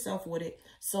purge yourself with it.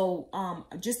 So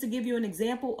just to give you an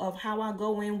example of how I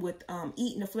go in with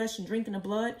eating the flesh and drinking the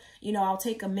blood, I'll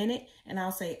take a minute and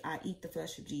I'll say, I eat the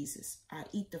flesh of Jesus. I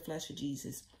eat the flesh of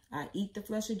Jesus. I eat the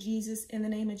flesh of Jesus in the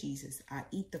name of Jesus. I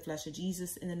eat the flesh of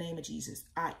Jesus in the name of Jesus.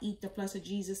 I eat the flesh of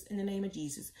Jesus in the name of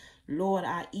Jesus. Lord,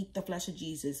 I eat the flesh of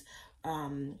Jesus.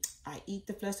 I eat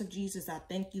the flesh of Jesus. I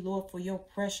thank you, Lord, for your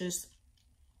precious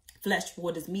flesh,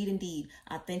 for it is meat indeed.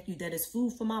 I thank you that it's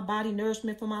food for my body,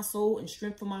 nourishment for my soul, and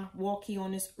strength for my walk here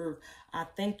on this earth. I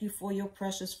thank you for your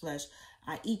precious flesh.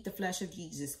 I eat the flesh of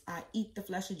Jesus. I eat the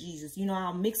flesh of Jesus.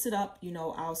 I'll mix it up.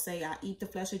 I'll say, I eat the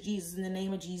flesh of Jesus in the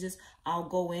name of Jesus. I'll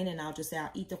go in and I'll just say, I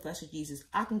eat the flesh of Jesus.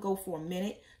 I can go for a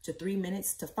minute to 3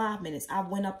 minutes to 5 minutes. I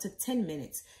went up to 10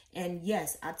 minutes. And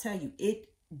yes, I tell you,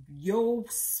 your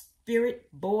spirit,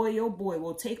 boy, oh boy,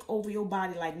 will take over your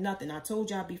body like nothing. I told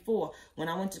y'all before, when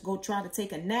I went to go try to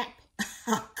take a nap,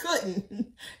 I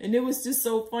couldn't. And it was just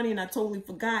so funny. And I totally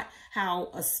forgot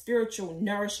how a spiritual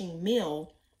nourishing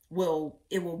meal will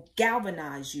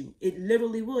galvanize you. It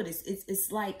literally would.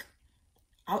 It's like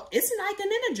an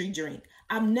energy drink.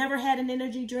 I've never had an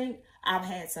energy drink. I've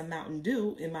had some Mountain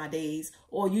Dew in my days,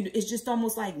 or it's just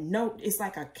almost like, it's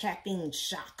like a caffeine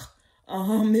shock.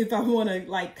 If I want to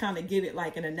like kind of give it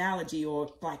like an analogy or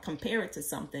like compare it to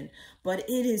something, but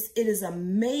it is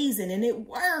amazing and it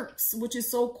works, which is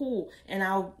so cool. And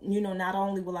I'll, not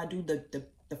only will I do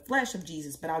the flesh of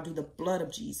Jesus, but I'll do the blood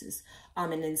of Jesus.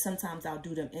 And then sometimes I'll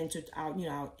do them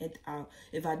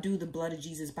if I do the blood of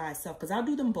Jesus by itself, because I'll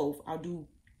do them both. I'll do,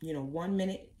 1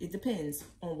 minute. It depends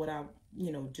on what I,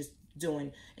 just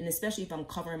doing. And especially if I'm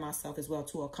covering myself as well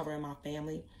too, or covering my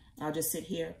family. I'll just sit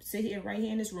here right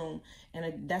here in this room.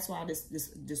 And that's why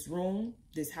this room,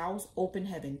 this house, open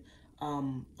heaven,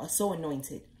 are so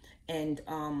anointed. And,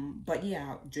 but yeah,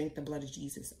 I'll drink the blood of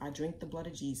Jesus. I drink the blood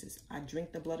of Jesus. I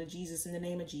drink the blood of Jesus in the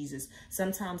name of Jesus.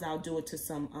 Sometimes I'll do it to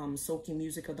some, soaking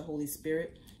music of the Holy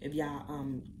Spirit. If y'all,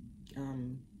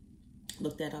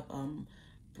 look that up,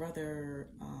 brother,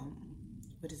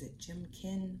 what is it? Jim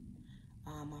Ken?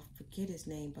 I forget his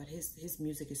name, but his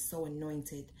music is so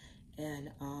anointed.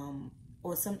 And,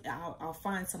 or I'll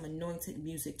find some anointed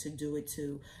music to do it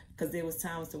too. Because there was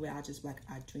times the way I just like,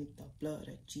 I drink the blood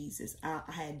of Jesus. I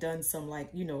had done some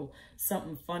like,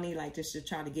 something funny, like just to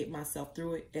try to get myself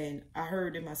through it. And I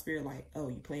heard in my spirit, like, oh,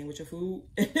 you playing with your food?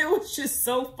 And it was just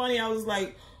so funny. I was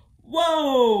like,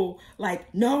 whoa,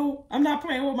 like, no, I'm not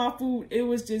playing with my food. It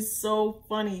was just so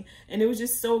funny. And it was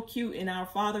just so cute. And our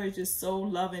Father is just so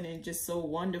loving and just so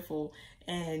wonderful.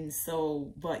 And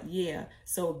so, but yeah,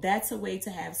 so that's a way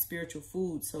to have spiritual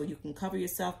food. So you can cover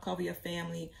yourself, cover your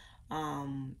family.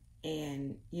 And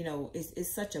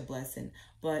it's such a blessing.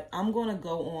 But I'm going to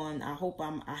go on. I hope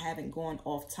I haven't gone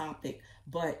off topic,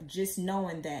 but just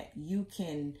knowing that you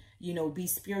can, be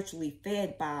spiritually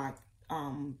fed by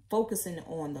focusing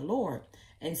on the Lord.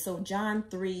 And so John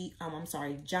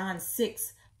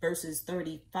 6 verses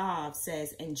 35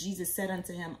 says, and Jesus said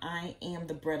unto him, I am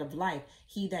the bread of life.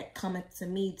 He that cometh to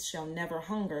me shall never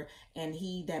hunger, and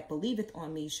he that believeth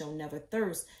on me shall never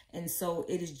thirst. And so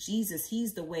it is Jesus.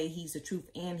 He's the way, he's the truth,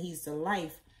 and he's the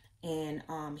life. And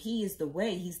he is the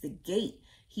way, he's the gate.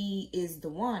 He is the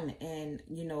one. And,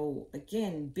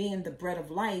 again, being the bread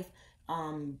of life,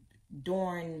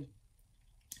 during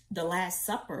the Last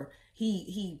Supper,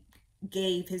 he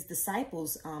gave his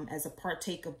disciples as a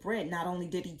partake of bread. Not only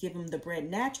did he give them the bread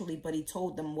naturally, but he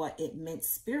told them what it meant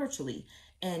spiritually.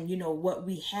 And, what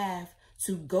we have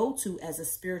to go to as a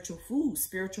spiritual food,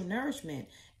 spiritual nourishment.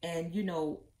 And,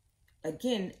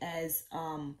 again, as,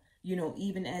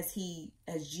 even as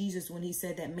Jesus, when he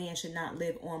said that man should not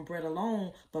live on bread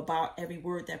alone, but by every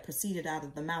word that proceeded out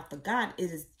of the mouth of God,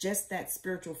 it is just that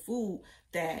spiritual food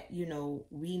that,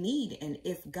 we need. And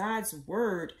if God's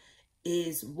word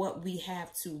is what we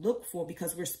have to look for,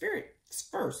 because we're spirits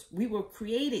first. We were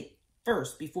created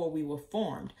first before we were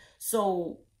formed.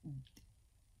 So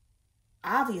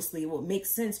obviously it would make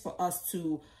sense for us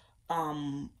to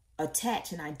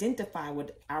attach and identify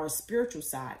with our spiritual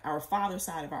side, our father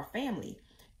side of our family.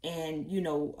 And, you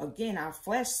know, again, our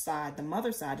flesh side, the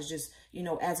mother side is just, you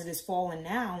know, as it is falling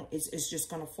now, it's just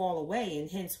going to fall away.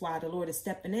 And hence why the Lord is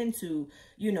stepping in to,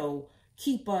 you know,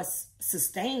 keep us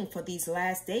sustained for these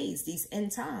last days, these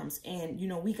end times. And, you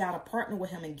know, we got to partner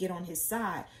with him and get on his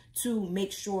side to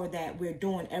make sure that we're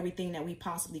doing everything that we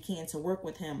possibly can to work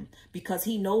with him, because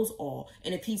he knows all.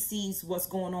 And if he sees what's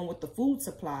going on with the food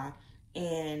supply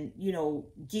and, you know,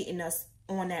 getting us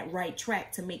on that right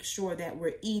track to make sure that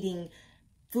we're eating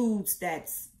foods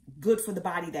that's good for the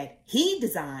body that he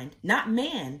designed, not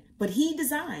man, but he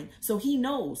designed. So he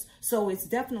knows. So it's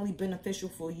definitely beneficial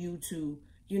for you to,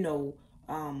 you know,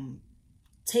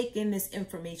 take in this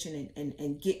information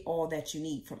and get all that you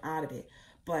need from out of it.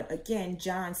 But again,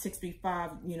 John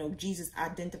 6:35, you know, Jesus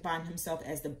identifying himself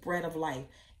as the bread of life,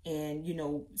 and, you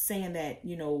know, saying that,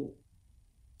 you know,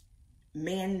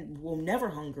 man will never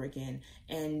hunger again,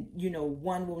 and, you know,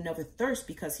 one will never thirst,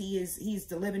 because he's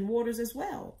the living waters as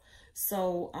well.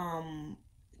 So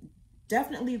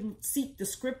definitely seek the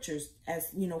scriptures,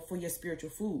 as you know, for your spiritual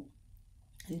food.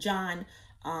 In John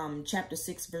chapter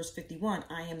 6 verse 51,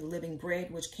 I am the living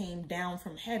bread which came down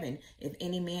from heaven. If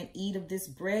any man eat of this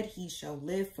bread, he shall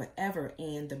live forever.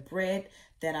 And the bread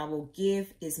that I will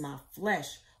give is my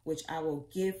flesh, which I will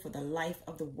give for the life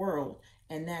of the world.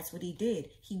 And that's what he did.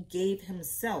 He gave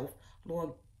himself.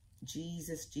 Lord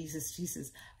Jesus, Jesus,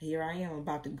 Jesus. Here I am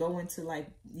about to go into like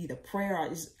either prayer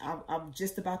or I'm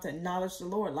just about to acknowledge the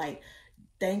Lord. Like,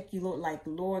 thank you, Lord. Like,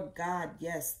 Lord God,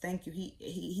 yes, thank you.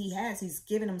 He's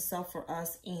given himself for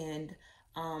us, and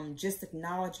just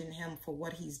acknowledging him for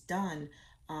what he's done.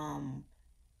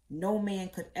 No man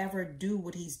could ever do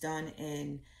what he's done,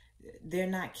 and they're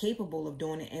not capable of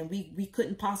doing it. And we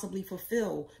couldn't possibly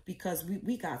fulfill, because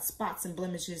we got spots and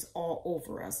blemishes all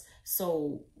over us.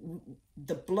 So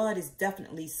the blood is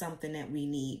definitely something that we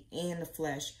need, and the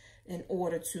flesh, in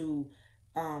order to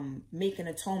make an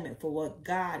atonement for what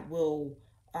God will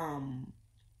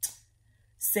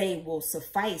say will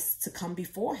suffice to come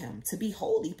before him, to be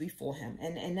holy before him.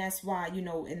 And that's why, you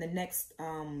know, in the next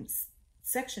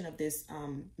section of this,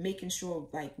 making sure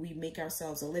like we make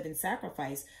ourselves a living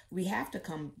sacrifice, we have to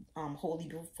come holy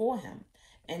before him.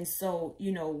 And so,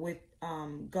 you know, with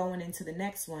going into the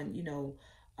next one, you know,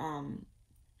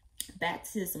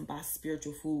 baptism by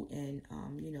spiritual food. And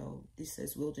you know, this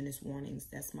says wilderness warnings.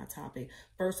 That's my topic.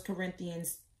 1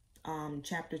 Corinthians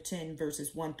chapter 10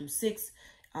 verses 1-6.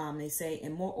 They say,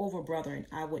 and moreover, brethren,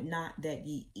 I would not that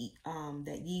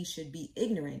ye should be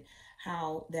ignorant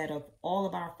how that of all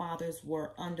of our fathers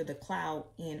were under the cloud,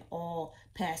 and all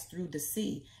passed through the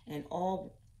sea, and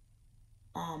all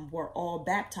were all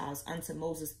baptized unto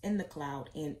Moses in the cloud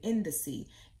and in the sea,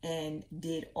 and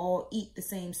did all eat the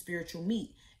same spiritual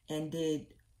meat, and did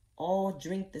all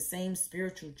drink the same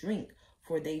spiritual drink,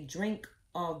 for they drank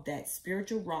of that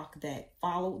spiritual rock that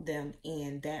followed them,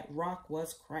 and that rock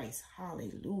was Christ.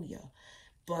 Hallelujah.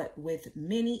 But with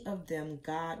many of them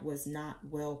God was not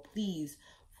well pleased,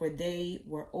 for they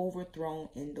were overthrown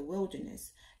in the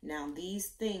wilderness. Now these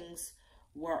things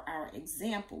were our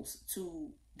examples,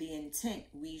 to the intent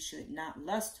we should not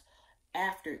lust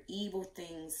after evil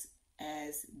things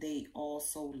as they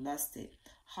also lusted.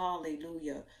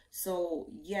 Hallelujah. So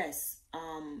yes,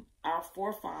 our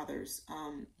forefathers,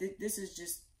 this is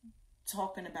just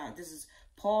talking about, this is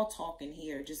Paul talking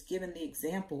here, just giving the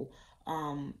example.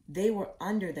 They were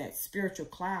under that spiritual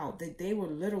cloud, that they were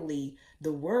literally,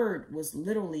 the word was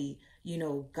literally, you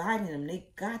know, guiding them. They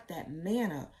got that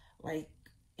manna, like,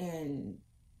 and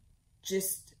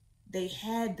just, they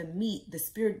had the meat, the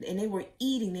spirit, and they were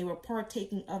eating, they were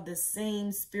partaking of the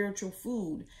same spiritual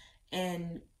food.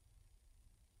 And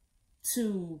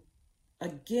to,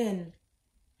 again,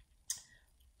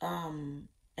 and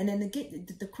then again,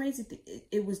 the crazy thing,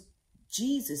 it was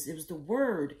Jesus, it was the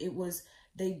word, it was,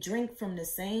 they drank from the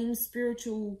same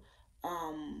spiritual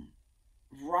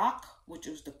rock, which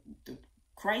was the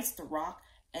Christ, the rock,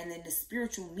 and then the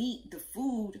spiritual meat, the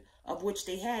food of which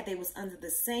they had, they was under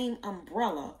the same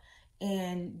umbrella.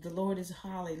 And the Lord is,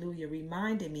 hallelujah,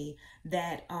 reminded me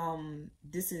that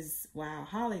this is, wow,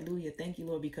 hallelujah. Thank you,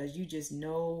 Lord, because you just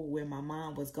know where my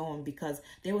mind was going, because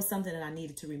there was something that I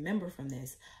needed to remember from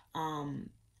this.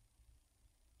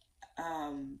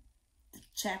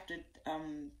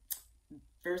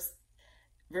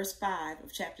 Verse 5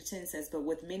 of chapter 10 says, but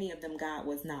with many of them God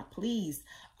was not pleased.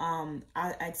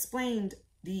 I explained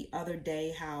the other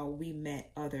day how we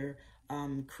met other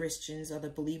Christians, other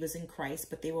believers in Christ,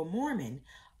 but they were Mormon.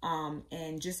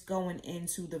 and just going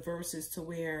into the verses to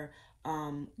where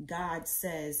God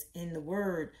says in the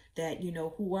word that, you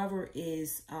know, whoever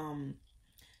is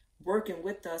working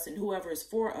with us and whoever is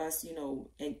for us, you know,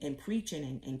 and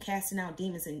preaching and casting out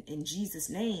demons in Jesus'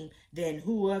 name, then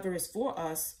whoever is for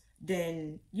us,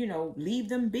 then, you know, leave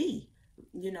them be,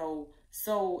 you know.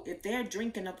 So if they're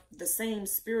drinking up the same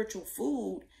spiritual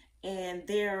food and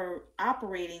they're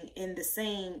operating in the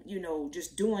same, you know,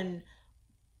 just doing,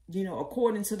 you know,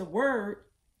 according to the word,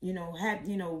 you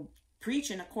know,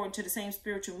 preaching according to the same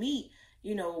spiritual meat,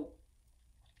 you know,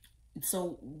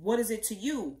 so what is it to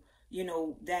you? You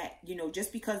know, that, you know,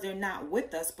 just because they're not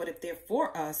with us, but if they're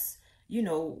for us, you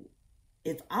know,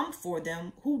 if I'm for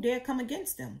them, who dare come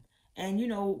against them? And, you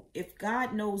know, if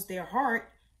God knows their heart,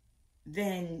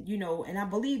 then, you know, and I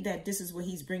believe that this is what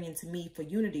he's bringing to me for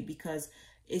unity, because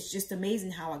it's just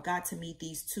amazing how I got to meet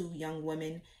these two young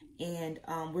women. And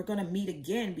we're going to meet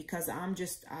again, because I'm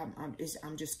just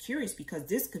curious, because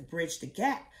this could bridge the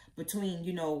gap between,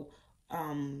 you know,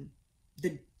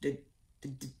 the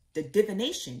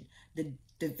divination, the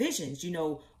divisions. You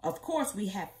know, of course we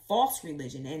have false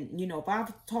religion, and, you know, if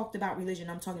I've talked about religion,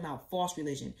 I'm talking about false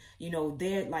religion. You know,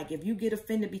 they're like, if you get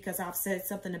offended because I've said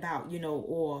something about, you know,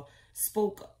 or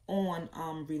spoke on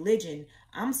religion,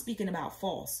 I'm speaking about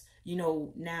false. You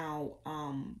know, now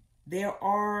there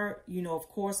are, you know, of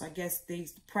course, I guess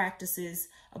these practices,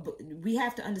 we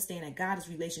have to understand that God is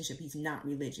relationship. He's not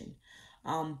religion.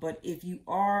 But if you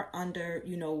are under,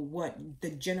 you know, what the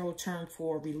general term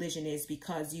for religion is,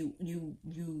 because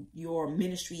your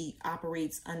ministry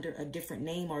operates under a different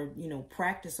name, or, you know,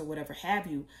 practice or whatever have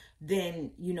you,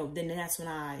 then, you know, then that's when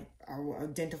I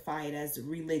identify it as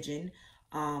religion.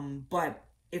 But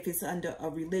if it's under a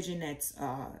religion that's,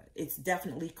 it's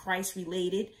definitely Christ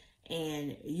related,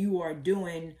 and you are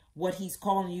doing what he's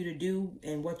calling you to do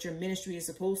and what your ministry is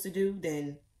supposed to do,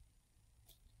 then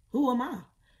who am I?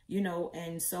 You know,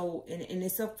 and so, and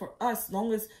it's up for us,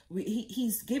 long as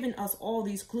he's given us all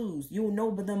these clues. You'll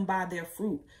know them by their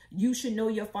fruit. You should know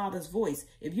your father's voice.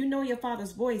 If you know your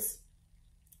father's voice,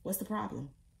 what's the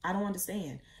problem? I don't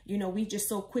understand. You know, we just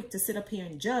so quick to sit up here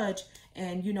and judge.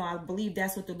 And, you know, I believe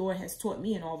that's what the Lord has taught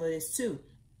me in all of this too.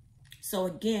 So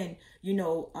again, you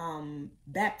know,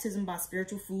 baptism by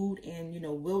spiritual food and, you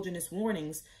know, wilderness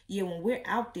warnings. Yeah, when we're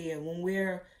out there, when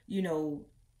we're, you know,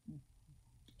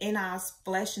 in our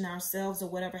flesh and ourselves or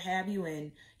whatever have you,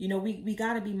 and, you know, we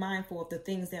got to be mindful of the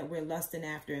things that we're lusting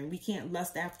after. And we can't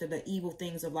lust after the evil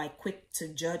things of like quick to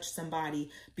judge somebody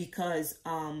because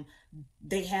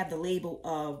they have the label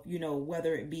of, you know,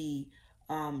 whether it be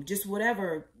just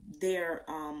whatever their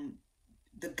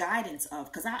the guidance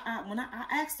of. Because when I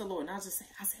asked the Lord, and I said,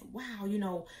 wow, you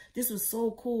know, this was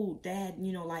so cool, Dad.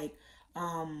 You know, like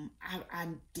I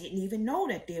didn't even know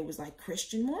that there was like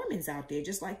Christian Mormons out there,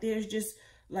 just like there's just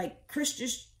like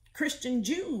Christian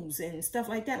Jews and stuff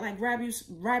like that, like Rabbi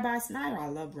Snyder. I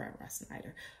love Rabbi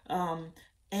Snyder.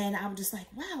 And I was just like,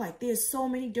 wow, like there's so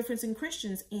many difference in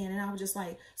Christians. And I was just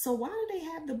like, so why do they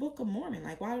have the Book of Mormon?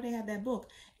 Like, why do they have that book?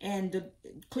 And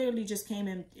clearly just came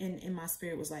in my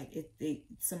spirit was like,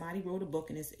 somebody wrote a book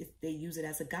and they use it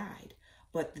as a guide.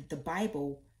 But the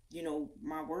Bible, you know,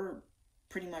 my word,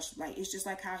 pretty much like, it's just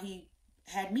like how he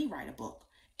had me write a book.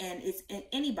 And it's in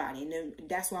anybody. And then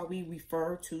that's why we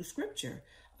refer to scripture.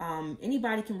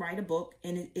 Anybody can write a book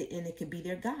and it can be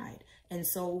their guide. And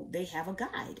so they have a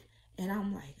guide. And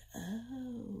I'm like,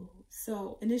 oh,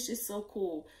 so, and it's just so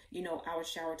cool, you know, our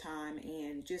shower time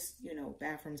and just, you know,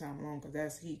 bathroom time alone,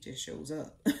 because he just shows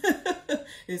up.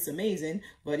 It's amazing,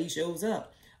 but he shows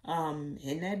up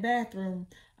in that bathroom.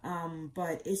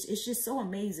 But it's just so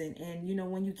amazing. And, you know,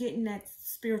 when you get in that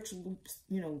spiritual,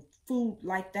 you know, food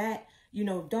like that, you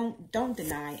know, don't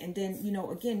deny. And then, you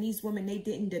know, again, these women, they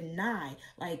didn't deny.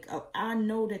 Like, I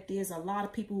know that there's a lot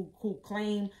of people who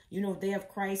claim, you know, they have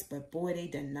Christ, but boy, they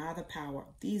deny the power.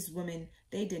 These women,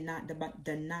 they did not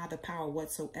deny the power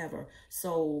whatsoever.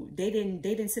 So they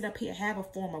didn't sit up here, have a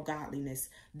form of godliness.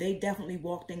 They definitely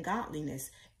walked in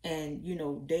godliness. And, you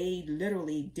know, they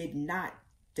literally did not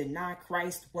deny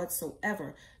Christ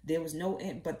whatsoever. There was no,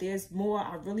 but there's more.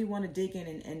 I really want to dig in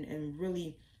and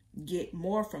really get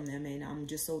more from them. And I'm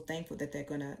just so thankful that they're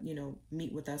gonna, you know,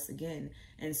 meet with us again.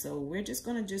 And so we're just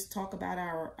gonna just talk about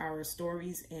our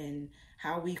stories and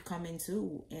how we've come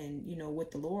into, and, you know,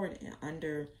 with the Lord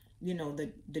under, you know,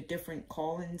 the different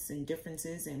callings and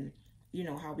differences, and, you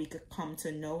know, how we could come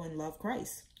to know and love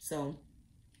Christ. So,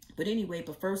 but anyway,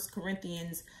 but 1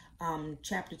 Corinthians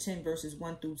chapter 10 verses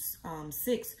 1 through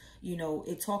 6, you know,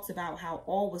 it talks about how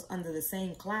all was under the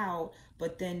same cloud,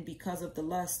 but then because of the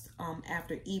lust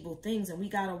after evil things. And we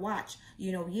got to watch,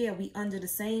 you know, yeah, we under the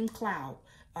same cloud,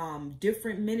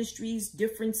 different ministries,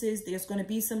 differences. There's going to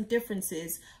be some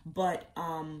differences, but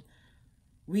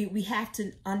we have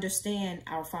to understand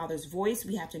our Father's voice.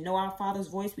 We have to know our Father's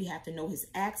voice. We have to know his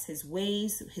acts, his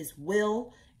ways, his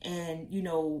will, and, you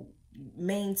know,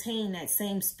 maintain that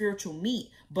same spiritual meat.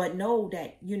 But know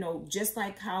that, you know, just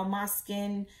like how my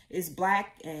skin is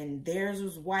black and theirs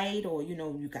is white, or, you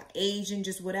know, you got Asian,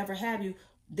 just whatever have you,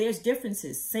 there's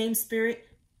differences. Same spirit,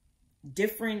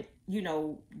 different, you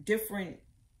know, different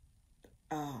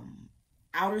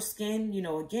outer skin. You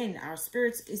know, again, our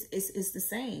spirits is the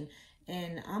same.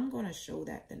 And I'm going to show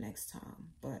that the next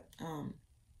time. But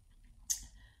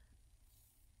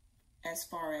as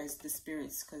far as the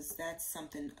spirits, because that's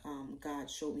something God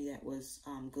showed me that was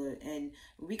good. And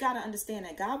we got to understand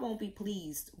that God won't be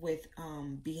pleased with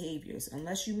behaviors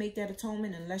unless you make that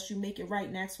atonement, unless you make it right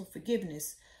and ask for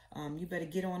forgiveness. You better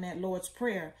get on that Lord's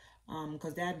Prayer,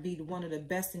 because that'd be one of the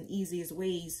best and easiest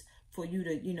ways for you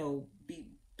to, you know,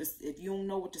 if you don't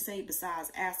know what to say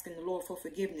besides asking the Lord for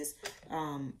forgiveness,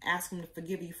 ask him to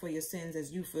forgive you for your sins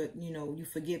as you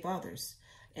forgive others.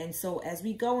 And so as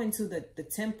we go into the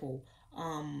temple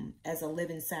as a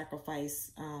living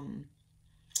sacrifice, I'm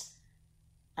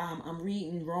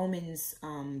reading Romans,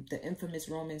 the infamous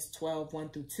Romans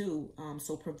 12:1-2.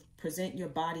 So present your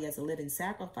body as a living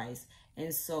sacrifice.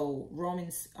 And so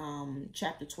Romans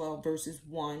chapter 12 verses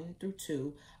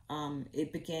 1-2,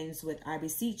 it begins with, I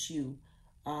beseech you,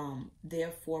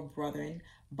 therefore, brethren,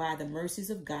 by the mercies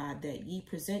of God, that ye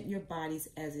present your bodies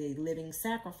as a living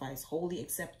sacrifice, wholly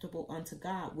acceptable unto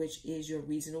God, which is your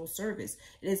reasonable service.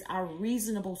 It is our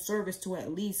reasonable service to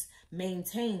at least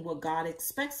maintain what God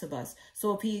expects of us.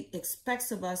 So if he expects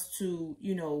of us to,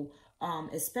 you know,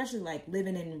 especially like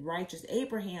living in righteous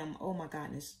Abraham, oh my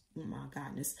goodness,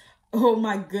 oh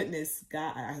my goodness,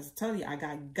 God, I was telling you, I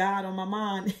got God on my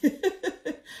mind.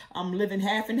 I'm living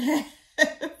half and half,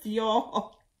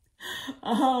 y'all.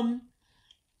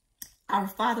 Our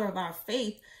father of our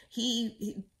faith,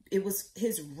 it was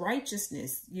his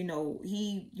righteousness, you know,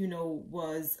 he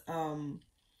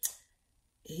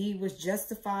was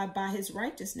justified by his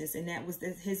righteousness, and that was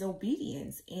his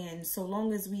obedience. And so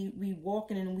long as we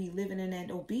walking and we living in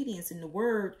that obedience, and the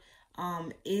word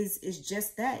is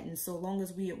just that. And so long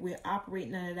as we're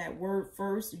operating under that word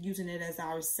first, using it as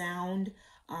our sound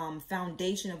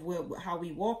foundation of how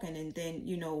we walking, and then,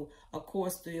 you know, of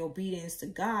course, the obedience to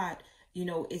God, you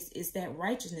know, it's that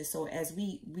righteousness. So as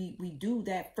we do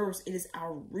that first, it is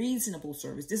our reasonable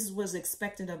service. This is what's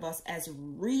expected of us as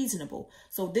reasonable.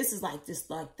 So this is like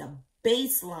the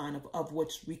baseline of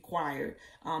what's required.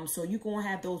 So you're gonna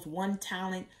have those 1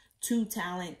 talent, 2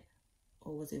 talent,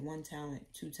 or was it 1 talent,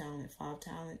 2 talent, 5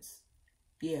 talents?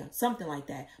 Yeah, something like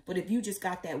that. But if you just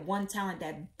got that 1 talent,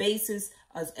 that basis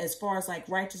as far as like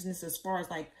righteousness, as far as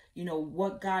like, you know,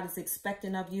 what God is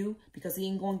expecting of you, because he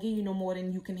ain't going to give you no more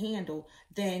than you can handle,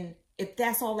 then if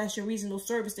that's your reasonable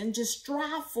service, then just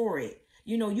strive for it.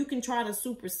 You know, you can try to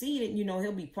supersede it. You know,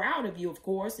 he'll be proud of you, of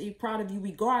course. He's proud of you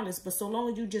regardless. But so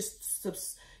long as you just,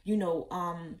 you know,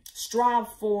 strive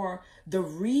for the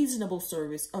reasonable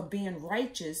service of being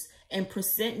righteous and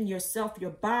presenting yourself,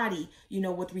 your body, you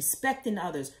know, with respecting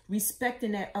others,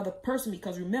 respecting that other person.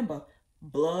 Because remember,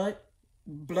 blood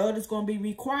is going to be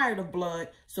required of blood.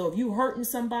 So if you hurting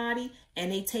somebody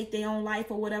and they take their own life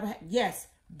or whatever, yes,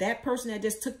 that person that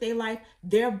just took their life,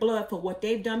 their blood for what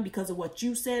they've done because of what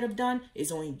you said have done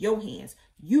is on your hands.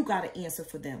 You got to answer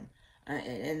for them.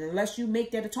 And unless you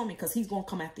make that atonement, because he's going to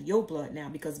come after your blood now,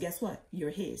 because guess what?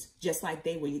 You're his, just like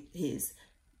they were his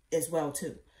as well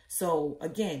too. So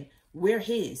again, we're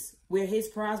his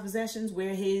prized possessions.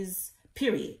 We're his,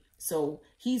 period. So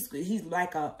he's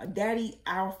like a daddy.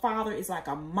 Our father is like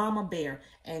a mama bear.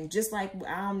 And just like,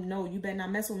 I don't know, you better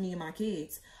not mess with me and my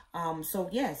kids. So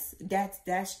yes,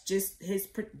 that's just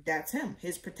that's him,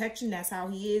 his protection. That's how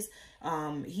he is.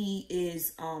 He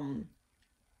is,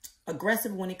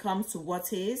 aggressive when it comes to what's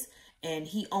his, and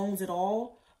he owns it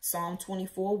all. Psalm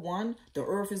 24:1, the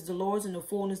earth is the Lord's and the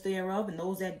fullness thereof, and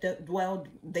those that dwell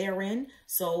therein.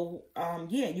 So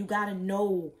yeah, you got to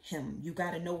know him. You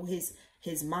got to know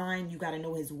his mind. You got to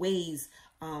know his ways.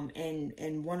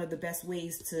 And one of the best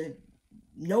ways to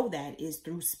know that is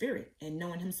through spirit and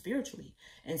knowing him spiritually.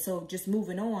 And so just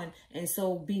moving on. And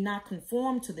so be not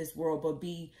conformed to this world, but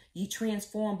be ye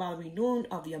transformed by the renewing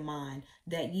of your mind,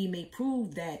 that ye may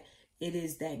prove that it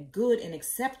is that good and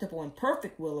acceptable and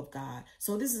perfect will of God.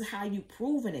 So this is how you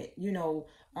proving it, you know,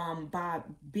 by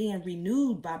being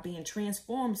renewed, by being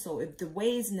transformed. So if the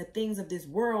ways and the things of this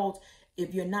world,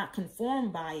 if you're not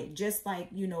conformed by it, just like,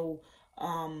 you know,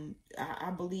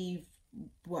 I believe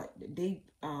what they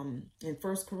in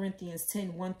 1 Corinthians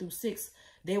 10:1-6,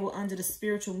 they were under the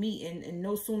spiritual meat, and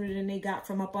no sooner than they got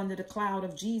from up under the cloud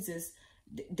of Jesus,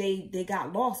 they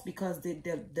got lost, because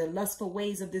the lustful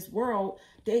ways of this world,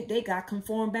 they got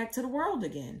conformed back to the world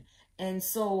again. And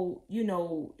so, you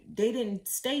know, they didn't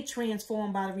stay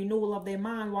transformed by the renewal of their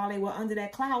mind while they were under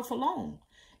that cloud for long.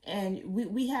 And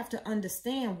we have to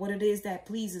understand what it is that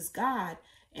pleases God.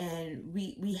 And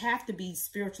we have to be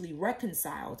spiritually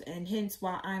reconciled. And hence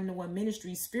why I'm the One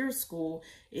Ministry Spirit School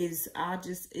is, I'm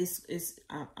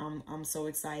so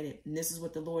excited. And this is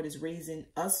what the Lord is raising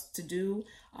us to do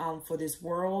for this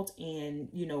world, and,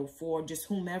 you know, for just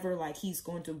whomever, like, he's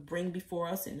going to bring before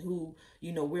us, and who,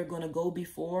 you know, we're going to go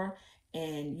before,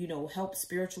 and, you know, help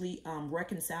spiritually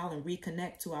reconcile and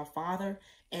reconnect to our Father.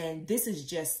 And this is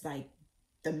just like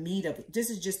the meat of it. This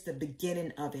is just the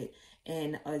beginning of it.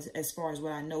 And as far as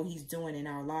what I know he's doing in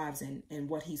our lives, and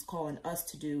what he's calling us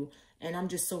to do. And I'm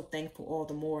just so thankful all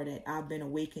the more that I've been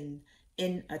awakened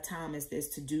in a time as this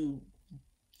to do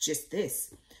just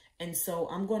this. And so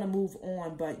I'm going to move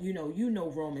on. But, you know,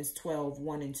 Romans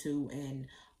 12:1-2. And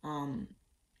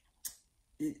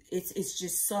it's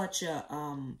just such a,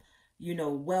 you know,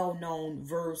 well-known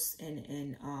verse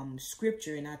and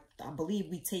scripture. And I believe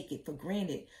we take it for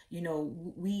granted. You know,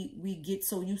 we get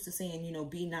so used to saying, you know,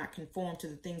 be not conformed to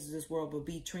the things of this world, but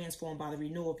be transformed by the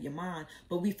renewal of your mind.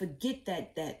 But we forget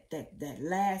that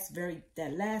last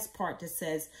part that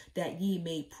says that ye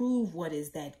may prove what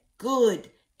is that good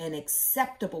and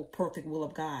acceptable, perfect will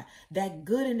of God. That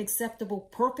good and acceptable,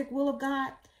 perfect will of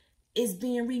God is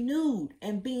being renewed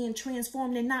and being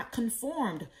transformed and not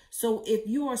conformed. So if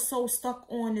you are so stuck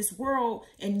on this world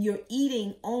and you're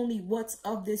eating only what's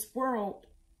of this world,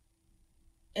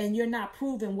 and you're not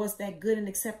proving what's that good and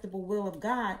acceptable will of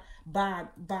God by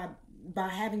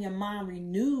having your mind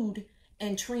renewed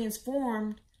and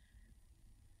transformed,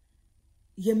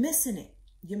 you're missing it.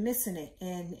 You're missing it.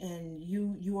 And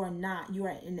you are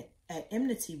at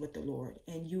enmity with the Lord,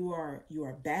 and you are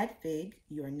a bad fig.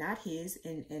 You are not his.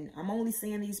 And I'm only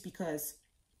saying these because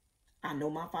I know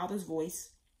my Father's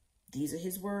voice. These are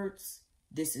his words.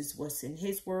 This is what's in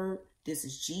his word. This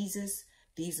is Jesus.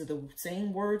 These are the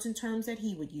same words and terms that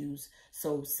he would use.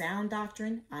 So sound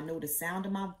doctrine. I know the sound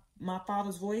of my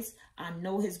Father's voice. I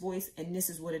know his voice, and this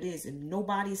is what it is. If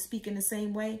nobody is speaking the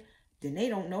same way, then they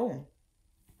don't know him.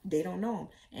 They don't know him.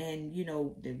 And, you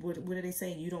know, what do they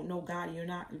say? You don't know God, you're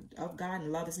not of God,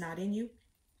 and love is not in you.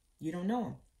 You don't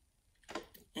know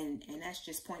him. And that's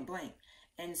just point blank.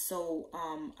 And so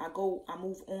I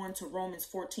move on to Romans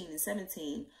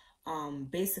 14:17.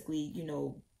 Basically, you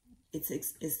know, it's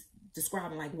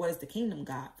describing like, what is the kingdom of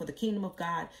God? For the kingdom of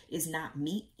God is not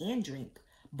meat and drink,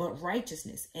 but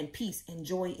righteousness and peace and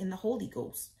joy in the Holy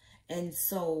Ghost. And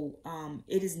so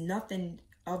it is nothing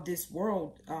of this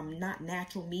world, not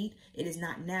natural meat. It is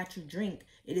not natural drink.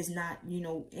 It is not, you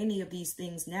know, any of these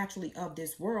things naturally of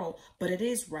this world, but it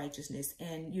is righteousness.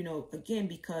 And, you know, again,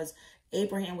 because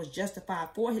Abraham was justified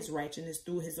for his righteousness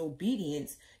through his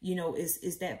obedience, you know,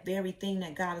 is that very thing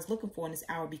that God is looking for in this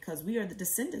hour, because we are the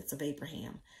descendants of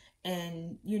Abraham.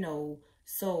 And, you know,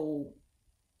 so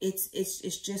it's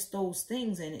just those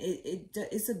things. And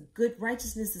it's a good,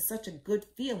 righteousness is such a good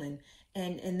feeling.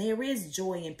 And there is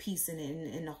joy and peace in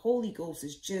it. And the Holy Ghost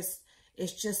is just,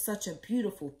 it's just such a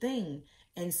beautiful thing.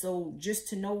 And so just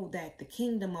to know that the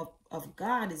kingdom of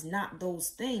God is not those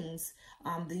things,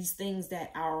 these things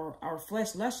that our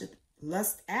flesh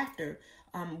lust after,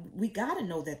 we got to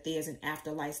know that there's an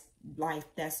afterlife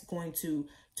that's going to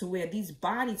where these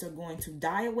bodies are going to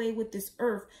die away with this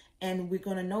earth. And we're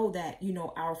going to know that, you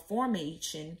know, our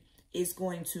formation is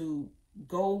going to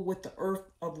go with the earth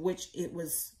of which it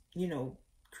was, you know,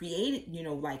 created, you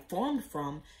know, like formed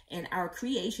from, and our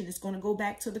creation is going to go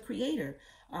back to the creator.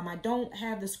 I don't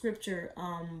have the scripture,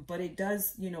 but it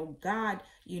does, you know, God,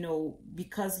 you know,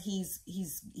 because he's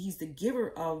the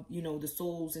giver of, you know, the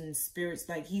souls and spirits,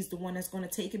 like he's the one that's going to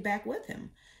take it back with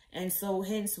him. And so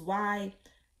hence why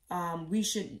we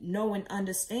should know and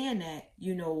understand that,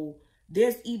 you know,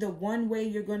 there's either one way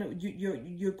you're gonna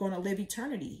live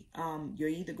eternity. You're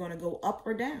either gonna go up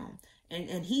or down,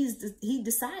 and he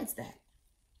decides that.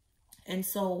 And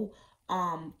so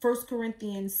 1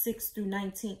 Corinthians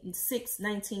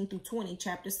 6:19-20,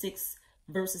 chapter 6,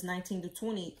 verses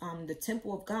 19-20, the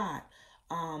temple of God.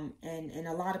 And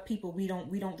a lot of people, we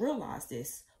don't realize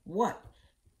this. What?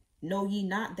 Know ye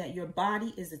not that your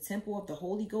body is the temple of the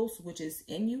Holy Ghost, which is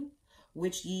in you,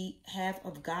 which ye have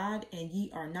of God, and ye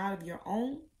are not of your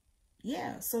own?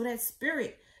 Yeah, so that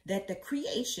spirit, that the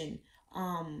creation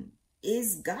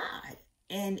is God.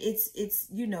 And it's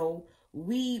you know,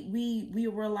 we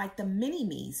were like the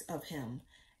mini-me's of him.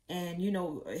 And, you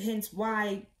know, hence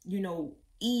why, you know,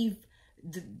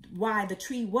 why the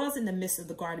tree was in the midst of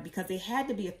the garden, because there had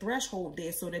to be a threshold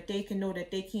there so that they can know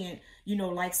that they can't, you know,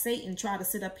 like Satan, try to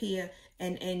sit up here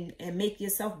and make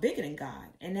yourself bigger than God.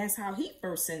 And that's how he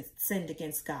first sinned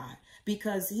against God,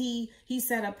 because he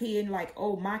sat up here and like,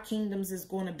 oh, my kingdoms is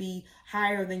going to be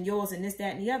higher than yours and this,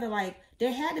 that, and the other. Like,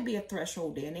 there had to be a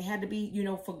threshold there, and there had to be, you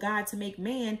know, for God to make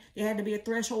man, there had to be a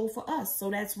threshold for us. So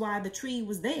that's why the tree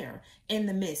was there in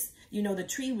the midst. You know, the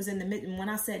tree was in the midst. And when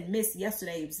I said midst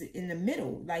yesterday, it was in the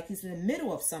middle, like he's in the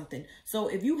middle of something. So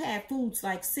if you have foods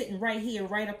like sitting right here,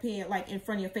 right up here, like in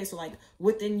front of your face, or like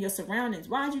within your surroundings,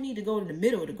 why do you need to go to the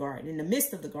middle of the garden, in the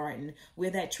midst of the garden,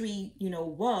 where that tree, you know,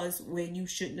 was, where you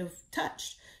shouldn't have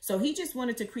touched? So he just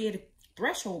wanted to create a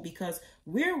threshold, because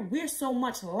we're so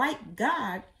much like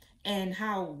God. And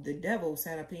how the devil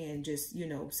sat up here and just, you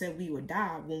know, said we would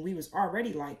die when we was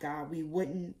already like God. We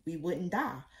wouldn't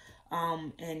die.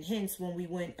 And hence when we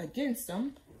went against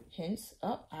them, hence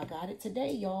up, I got it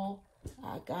today, y'all.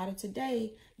 I got it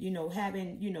today, you know,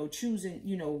 having, you know, choosing,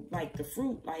 you know, like the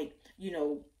fruit, like, you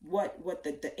know, what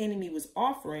the enemy was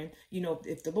offering. You know,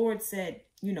 if the Lord said,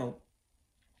 you know,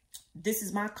 this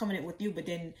is my covenant with you, but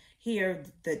then here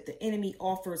the enemy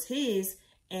offers his,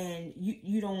 and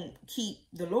you don't keep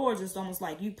the Lord's, it's almost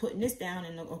like you putting this down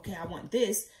and, okay, I want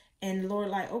this. And the Lord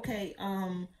like, okay,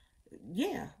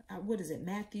 yeah, what is it?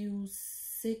 Matthew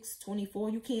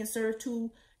 6:24. You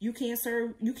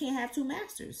can't have two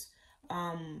masters.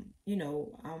 You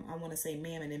know, I want to say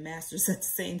mammon and masters at the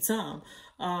same time.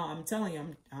 I'm telling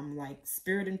you, I'm like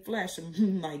spirit and flesh.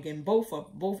 I'm like in both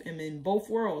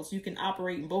worlds. You can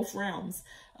operate in both realms.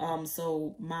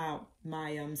 So my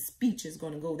speech is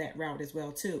going to go that route as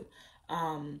well too.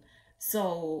 And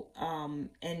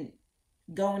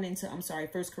going into,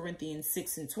 1 Corinthians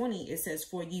 6:20, it says,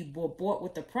 for ye were bought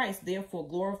with a price, therefore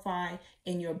glorify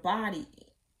in your body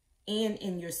and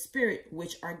in your spirit,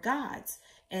 which are God's.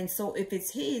 And so if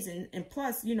it's his, and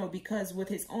plus, you know, because with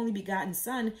his only begotten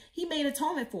son, he made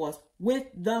atonement for us with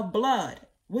the blood.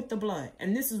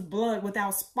 And this is blood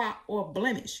without spot or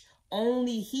blemish.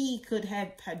 Only he could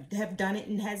have done it,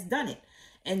 and has done it.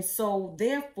 And so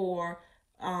therefore,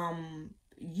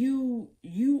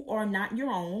 you are not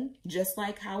your own, just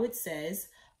like how it says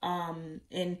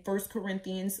in 1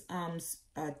 Corinthians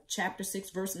chapter 6,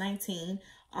 verse 19.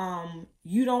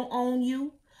 You don't own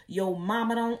you. Your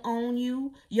mama don't own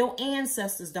you. Your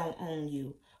ancestors don't own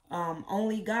you.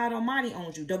 Only God Almighty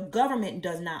owns you. The government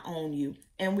does not own you.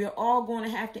 And we're all going to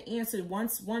have to answer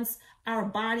once our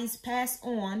bodies pass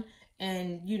on,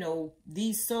 and, you know,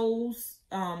 these souls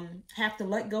have to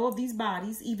let go of these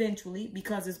bodies eventually,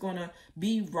 because it's going to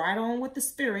be right on with the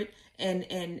spirit and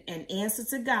answer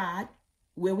to God,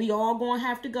 where we all going to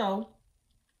have to go.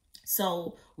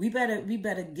 So we better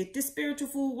get this spiritual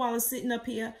food while it's sitting up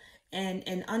here,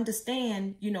 and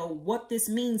understand, you know, what this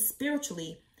means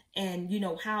spiritually, and, you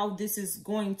know, how this is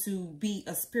going to be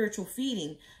a spiritual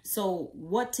feeding. So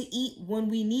what to eat when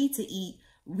we need to eat,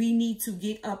 we need to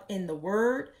get up in the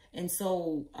word. And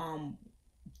so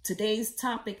today's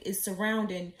topic is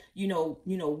surrounding, you know,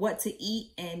 what to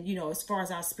eat, and, you know, as far as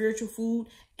our spiritual food,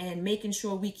 and making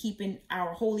sure we keeping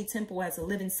our holy temple as a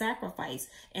living sacrifice.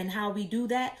 And how we do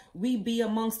that, we be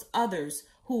amongst others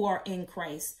who are in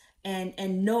Christ,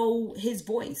 and know his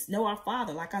voice, know our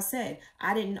Father. Like I said,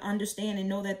 I didn't understand and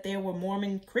know that there were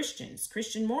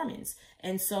Christian Mormons.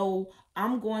 And so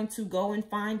I'm going to go and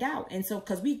find out. And so,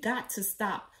 because we got to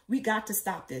stop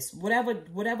this. Whatever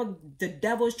the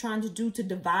devil is trying to do to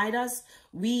divide us,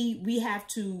 we have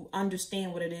to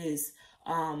understand what it is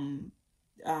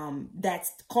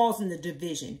that's causing the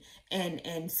division,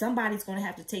 and somebody's going to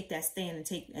have to take that stand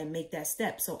and make that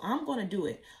step. So I'm going to do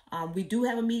it. We do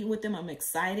have a meeting with them. I'm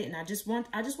excited, and I just want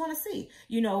to see,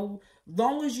 you know,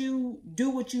 long as you do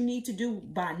what you need to do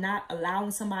by not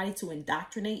allowing somebody to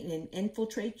indoctrinate and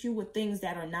infiltrate you with things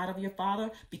that are not of your Father,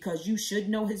 because you should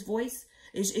know his voice.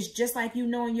 It's just like you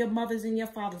knowing your mother's and your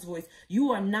father's voice.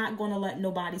 You are not going to let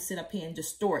nobody sit up here and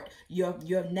distort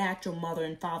your natural mother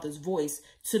and father's voice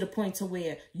to the point to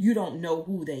where you don't know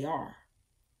who they are.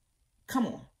 Come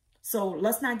on. So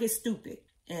let's not get stupid.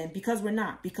 And because we're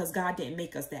not, because God didn't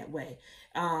make us that way,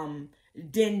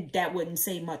 then that wouldn't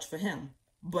say much for him.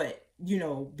 But, you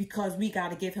know, because we got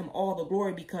to give him all the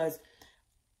glory, because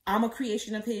I'm a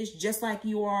creation of his, just like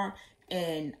you are.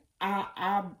 And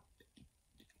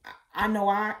I know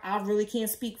I really can't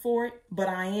speak for it, but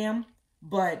I am.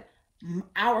 But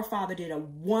our Father did a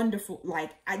wonderful,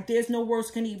 like, there's no words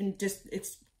can even just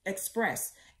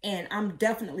express. And I'm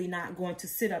definitely not going to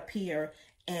sit up here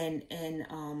and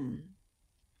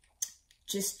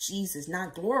just Jesus,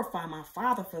 not glorify my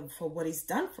Father for what he's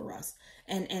done for us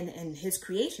and his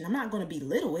creation. I'm not going to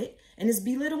belittle it, and it's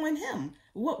belittling him.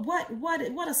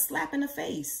 What a slap in the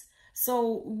face.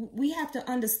 So we have to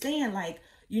understand, like,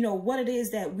 you know, what it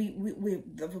is that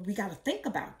we got to think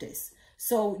about this.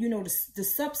 So, you know, the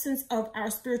substance of our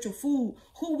spiritual food,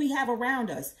 who we have around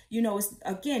us, you know, it's,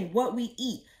 again, what we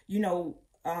eat, you know,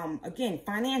 again,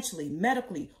 financially,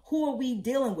 medically, who are we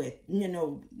dealing with, you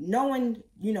know, knowing,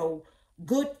 you know,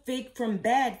 good fig from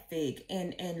bad fig,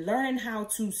 and learning how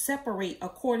to separate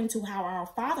according to how our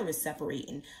Father is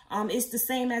separating. It's the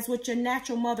same as what your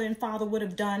natural mother and father would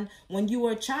have done when you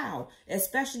were a child,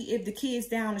 especially if the kids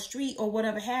down the street or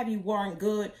whatever have you weren't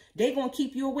good. They're going to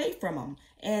keep you away from them.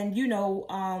 And, you know,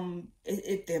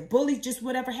 if they're bullies, just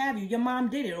whatever have you, your mom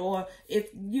did it. Or if,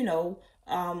 you know,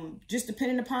 just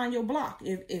depending upon your block,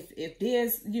 if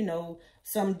there's, you know,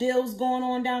 some deals going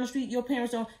on down the street, your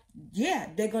parents don't, yeah,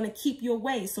 they're going to keep you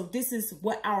away. So this is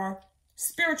what our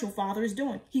spiritual Father is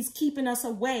doing. He's keeping us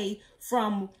away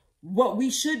from what we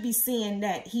should be seeing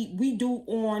that we do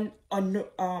on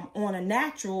a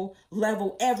natural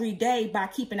level every day by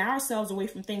keeping ourselves away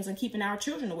from things and keeping our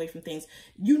children away from things.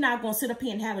 You're not going to sit up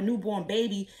here and have a newborn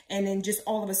baby and then just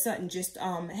all of a sudden just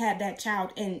have that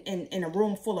child in a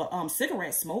room full of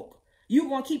cigarette smoke. You're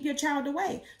going to keep your child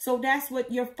away. So that's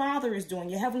what your Father is doing.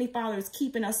 Your Heavenly Father is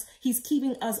keeping us. He's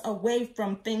keeping us away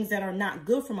from things that are not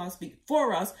good for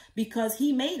us because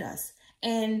he made us.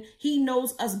 And he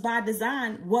knows us by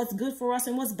design, what's good for us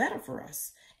and what's better for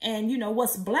us. And, you know,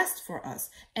 what's blessed for us.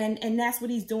 And that's what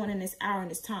he's doing in this hour and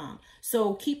this time.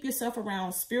 So keep yourself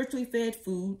around spiritually fed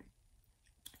food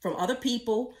from other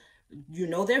people. You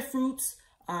know their fruits.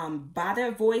 By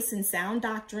their voice and sound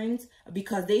doctrines,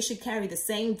 because they should carry the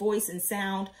same voice and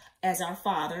sound as our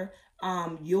Father.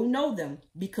 You'll know them,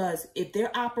 because if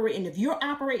you're operating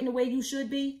the way you should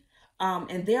be,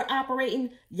 and they're operating,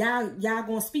 y'all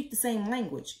gonna speak the same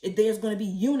language. There's gonna be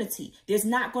unity. There's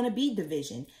not gonna be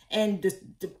division. And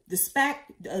despite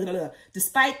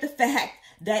the fact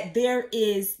that there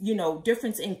is, you know,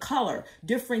 difference in color,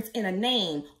 difference in a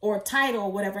name or a title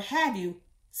or whatever have you,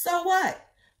 so what?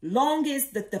 Long as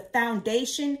the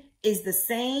foundation is the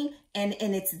same and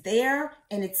it's there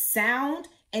and it's sound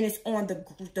and it's on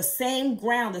the same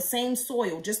ground, the same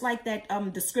soil, just like that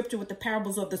the scripture with the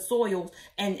parables of the soils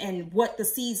and what the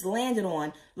seeds landed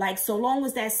on. Like, so long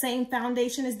as that same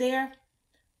foundation is there,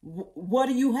 what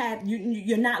do you have?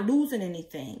 You're not losing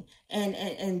anything.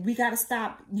 And we got to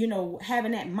stop, you know,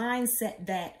 having that mindset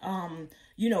that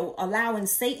you know, allowing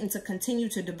Satan to continue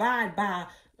to divide by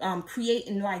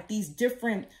creating like these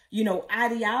different, you know,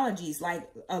 ideologies. Like,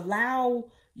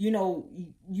 allow, you know,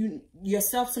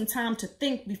 yourself some time to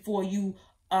think before you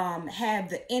have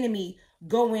the enemy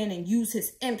go in and use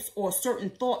his imps or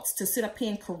certain thoughts to sit up here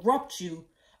and corrupt you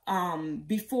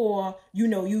before, you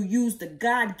know, you use the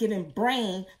God-given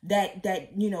brain that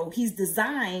you know, he's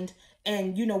designed.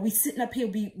 And, you know, we sitting up here,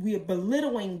 we are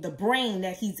belittling the brain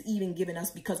that he's even given us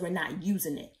because we're not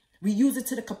using it. We use it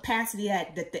to the capacity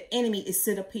that the enemy is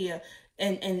sit up here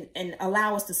and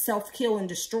allow us to self-kill and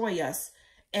destroy us.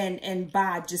 And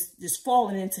by just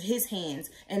falling into his hands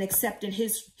and accepting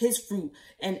his fruit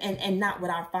and not what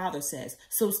our Father says.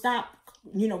 So stop,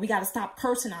 you know, we got to stop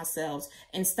cursing ourselves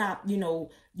and stop, you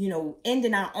know,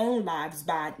 ending our own lives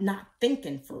by not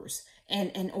thinking first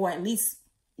or at least,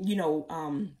 you know,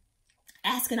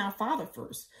 asking our Father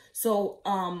first. So,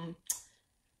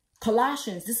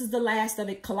 Colossians, this is the last of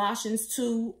it. Colossians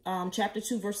 2, chapter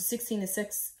 2, verses 16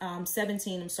 and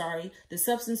 17. I'm sorry. The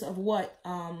substance of what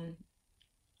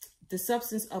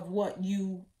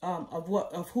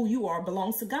who you are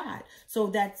belongs to God. So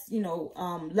that's, you know,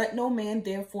 let no man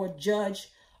therefore judge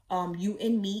you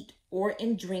in meat or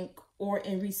in drink or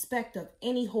in respect of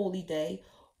any holy day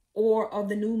or of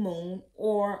the new moon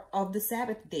or of the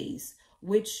Sabbath days,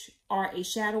 which are a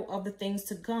shadow of the things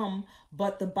to come,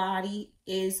 but the body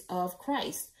is of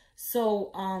Christ.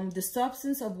 So the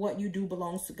substance of what you do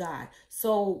belongs to God.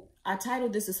 So I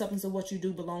titled this, The Substance of What You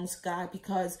Do Belongs to God,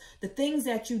 because the things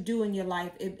that you do in your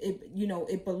life, you know,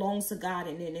 it belongs to God.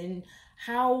 And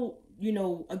how, you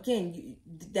know, again,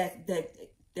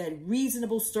 that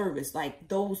reasonable service, like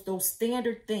those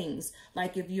standard things,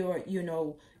 like if you're, you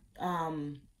know,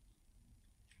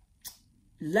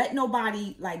 let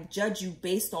nobody like judge you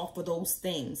based off of those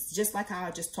things. Just like how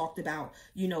I just talked about,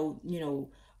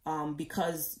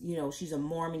 because, you know, she's a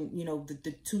Mormon, you know,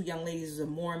 the two young ladies are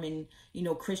Mormon, you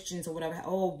know, Christians or whatever.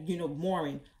 Oh, you know,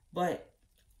 Mormon, but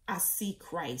I see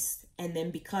Christ. And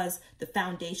then because the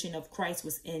foundation of Christ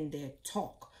was in their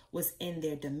talk, was in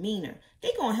their demeanor,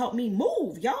 they gonna help me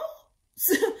move, y'all.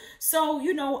 So,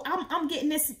 you know, I'm getting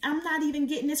this. I'm not even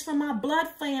getting this from my blood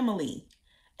family.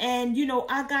 And, you know,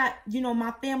 I got, you know,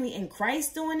 my family in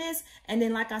Christ doing this. And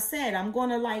then, like I said, I'm going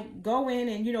to like go in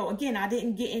and, you know, again, I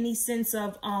didn't get any sense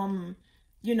of,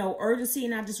 you know, urgency.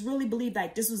 And I just really believe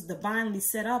like this was divinely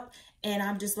set up. And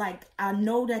I'm just like, I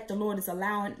know that the Lord is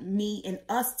allowing me and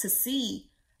us to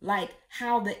see like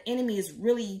how the enemy is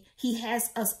really, he has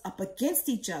us up against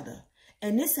each other.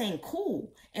 And this ain't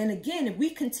cool. And again, if we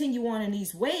continue on in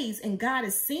these ways and God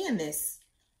is seeing this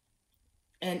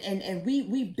and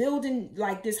we building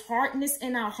like this hardness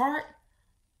in our heart,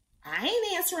 I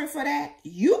ain't answering for that.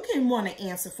 You can want to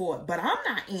answer for it, but I'm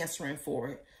not answering for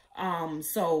it.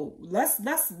 So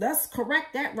let's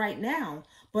correct that right now.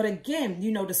 But again,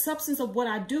 you know, the substance of what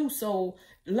I do. So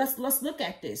let's look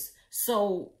at this.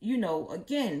 So, you know,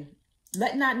 again,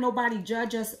 let not nobody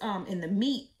judge us, in the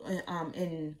meat,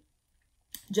 in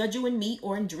judge you in meat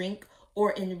or in drink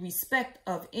or in respect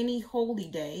of any holy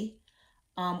day,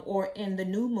 or in the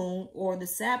new moon or the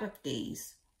Sabbath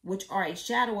days, which are a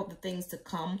shadow of the things to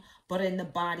come, but in the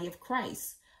body of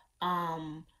Christ.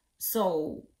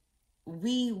 So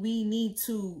we need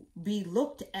to be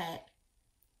looked at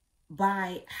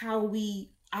by how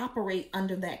we operate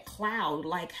under that cloud,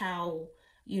 like how,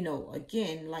 you know,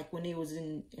 again, like when it was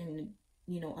in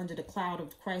you know, under the cloud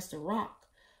of Christ the rock,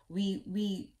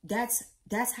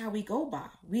 that's how we go by.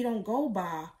 We don't go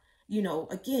by, you know,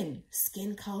 again,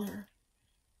 skin color,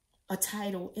 a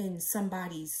title in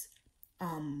somebody's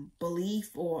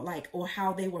belief or like, or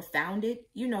how they were founded,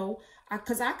 you know,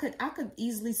 because I could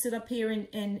easily sit up here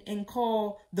and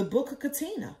call the book of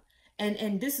Katina.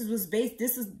 And these are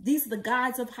the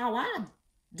guides of how I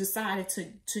decided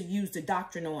to use the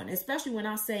doctrine on, especially when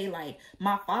I say like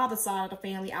my father's side of the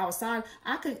family, our side,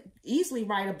 I could easily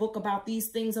write a book about these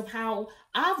things of how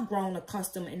I've grown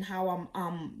accustomed and how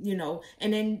I'm, you know,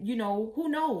 and then, you know, who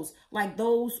knows, like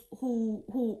those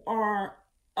who are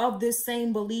of this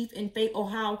same belief and faith, or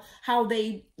how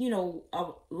they, you know,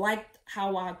 liked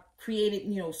how I created,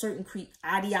 you know, certain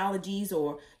ideologies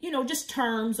or, you know, just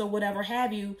terms or whatever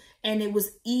have you. And it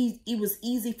was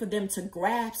easy for them to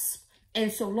grasp. And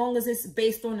so long as it's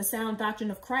based on the sound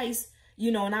doctrine of Christ,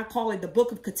 you know, and I call it the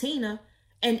book of Katina,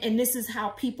 and this is how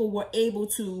people were able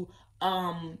to,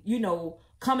 you know,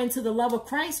 come into the love of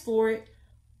Christ for it.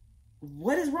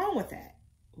 What is wrong with that?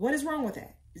 What is wrong with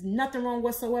that? There's nothing wrong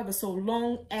whatsoever, so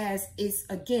long as it's,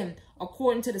 again,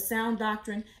 according to the sound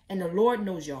doctrine, and the Lord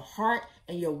knows your heart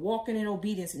and you're walking in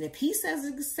obedience. And if he says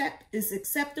it's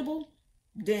acceptable,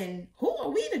 then who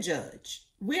are we to judge?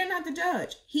 We're not the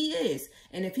judge. He is.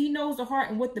 And if he knows the heart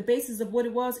and what the basis of what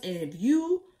it was, and if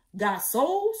you got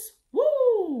souls,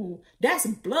 woo, that's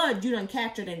blood you done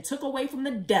captured and took away from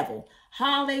the devil.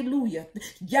 Hallelujah.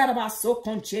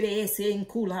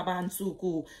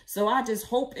 So I just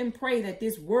hope and pray that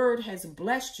this word has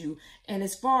blessed you. And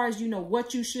as far as, you know,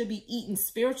 what you should be eating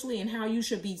spiritually and how you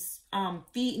should be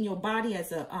feeding your body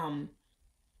as a,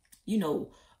 you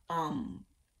know,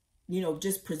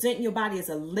 just presenting your body as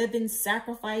a living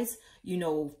sacrifice, you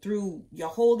know, through your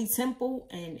holy temple,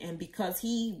 and because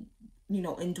he, you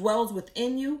know, indwells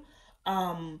within you,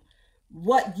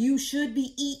 what you should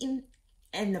be eating,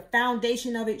 and the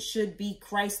foundation of it should be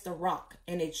Christ the rock,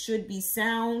 and it should be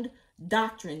sound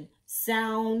doctrine,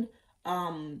 sound,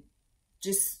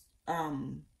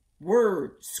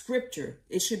 word, scripture.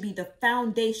 It should be the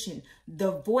foundation.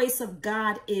 The voice of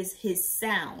God is his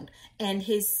sound, and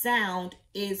his sound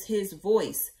is his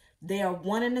voice. They are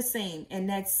one and the same, and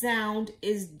that sound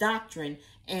is doctrine,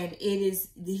 and it is,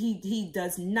 he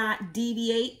does not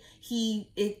deviate.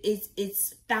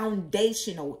 It's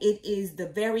foundational. It is the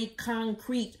very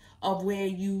concrete of where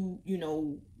you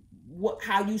know,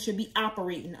 how you should be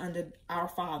operating under our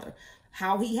Father,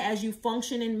 how he has you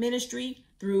function in ministry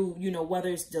through, you know, whether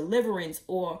it's deliverance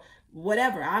or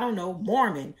whatever, I don't know,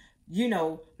 Mormon, you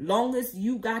know, long as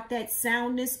you got that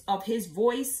soundness of his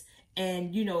voice,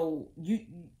 and, you know,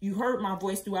 you heard my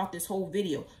voice throughout this whole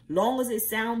video, long as it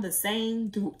sounds the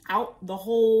same throughout the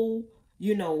whole,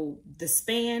 you know, the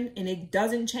span, and it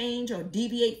doesn't change or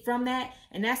deviate from that.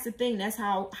 And that's the thing. That's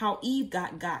how Eve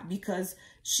got, because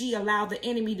she allowed the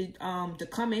enemy to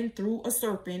come in through a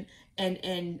serpent,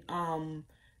 and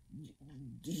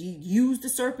he used the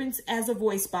serpents as a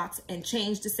voice box and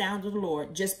changed the sound of the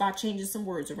Lord just by changing some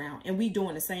words around. And we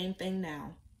doing the same thing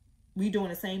now. We doing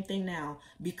the same thing now,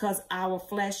 because our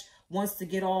flesh wants to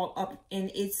get all up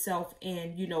in itself,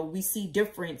 and, you know, we see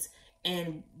difference,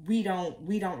 and we don't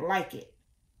like it.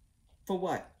 For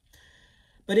what?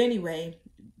 But anyway,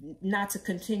 not to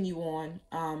continue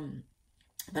on,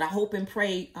 But I hope and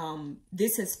pray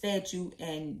this has fed you,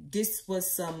 and this was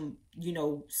some, you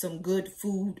know, some good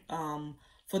food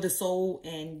for the soul.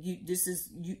 And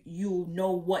you'll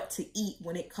know what to eat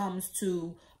when it comes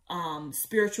to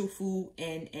spiritual food,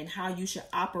 and how you should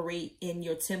operate in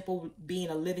your temple, being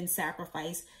a living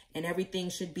sacrifice, and everything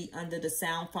should be under the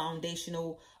sound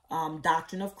foundational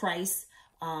doctrine of Christ,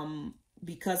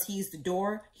 because he's the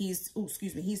door. He's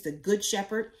the good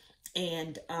shepherd,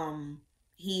 and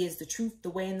he is the truth, the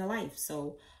way, and the life.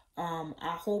 So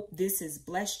I hope this has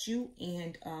blessed you.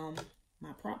 And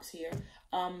my props here.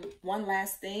 One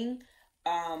last thing.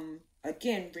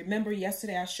 Again, remember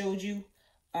yesterday I showed you,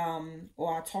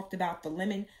 or I talked about the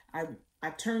lemon. I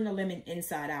turned the lemon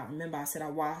inside out. Remember I said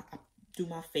I do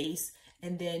my face,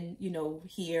 and then, you know,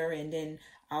 here, and then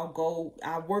I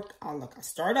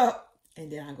start up,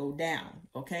 and then I go down.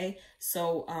 Okay.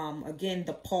 So again,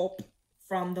 the pulp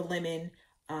from the lemon,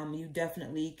 you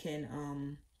definitely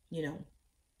can, you know,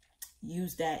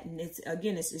 use that. And it's,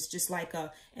 again, it's just like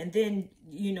and then,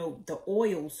 you know, the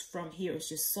oils from here, it's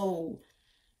just so,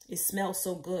 it smells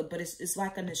so good, but it's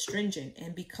like an astringent.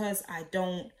 And because I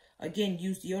don't, again,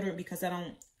 use deodorant, because I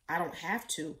don't have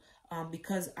to,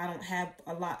 because I don't have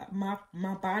a lot,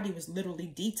 my body was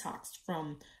literally detoxed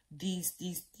from these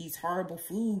horrible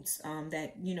foods,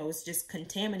 that, you know, it's just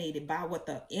contaminated by what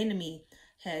the enemy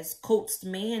has coaxed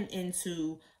man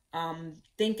into,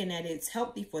 thinking that it's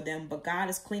healthy for them. But God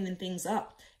is cleaning things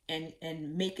up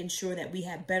and making sure that we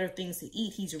have better things to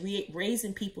eat. He's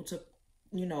raising people to,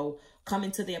 you know, come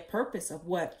into their purpose of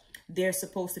what they're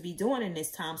supposed to be doing in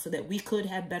this time, so that we could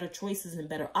have better choices and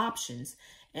better options.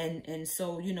 And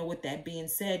so, you know, with that being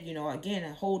said, you know, again,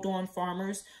 hold on,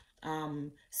 farmers,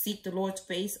 seek the Lord's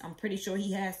face. I'm pretty sure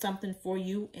he has something for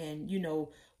you, and, you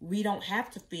know, we don't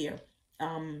have to fear.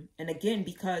 And again,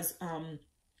 because,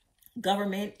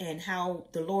 government and how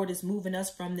the Lord is moving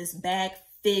us from this bad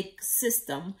fig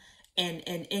system and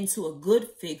into a good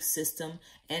fig system.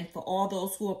 And for all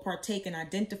those who are partake and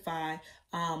identify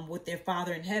with their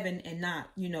Father in heaven, and not,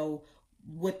 you know,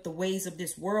 with the ways of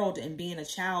this world and being a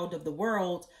child of the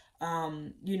world,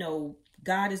 you know,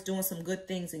 God is doing some good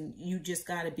things, and you just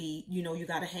got to be, you know, you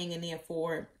got to hang in there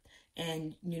for it.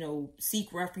 And, you know,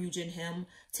 seek refuge in him,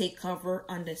 take cover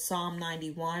under Psalm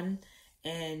 91.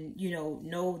 And, you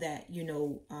know that, you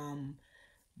know,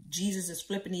 Jesus is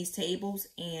flipping these tables,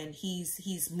 and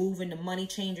he's moving the money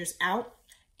changers out,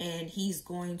 and he's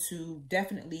going to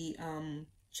definitely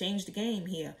change the game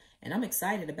here. And I'm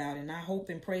excited about it, and I hope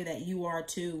and pray that you are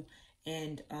too.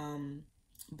 And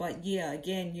but yeah,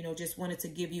 again, you know, just wanted to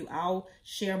give you, I'll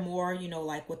share more, you know,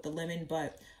 like with the lemon,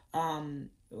 but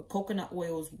coconut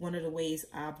oil is one of the ways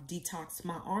I've detoxed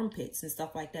my armpits and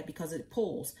stuff like that, because it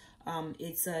pulls.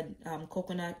 It's a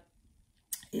coconut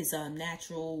is a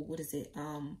natural, what is it,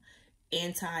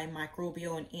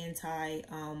 antimicrobial and anti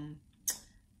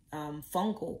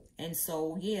fungal. And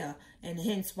so yeah, and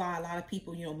hence why a lot of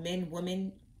people, you know, men,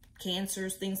 women,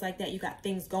 cancers, things like that, you got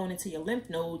things going into your lymph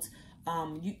nodes.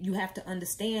 You have to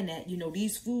understand that, you know,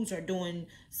 these foods are doing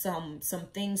some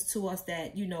things to us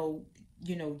that, you know,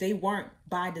 they weren't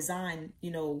by design,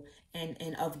 you know,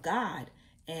 and of God.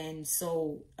 And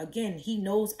so again, he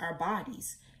knows our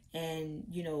bodies. And,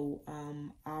 you know,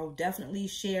 I'll definitely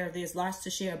share. There's lots to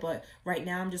share, but right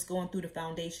now I'm just going through the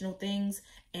foundational things,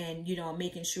 and, you know, I'm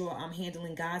making sure I'm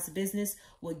handling God's business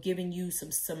with giving you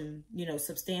some, you know,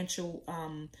 substantial,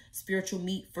 spiritual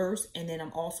meat first. And then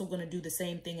I'm also going to do the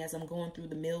same thing as I'm going through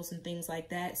the meals and things like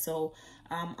that. So,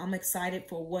 I'm excited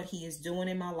for what he is doing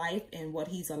in my life and what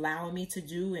he's allowing me to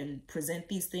do and present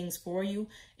these things for you.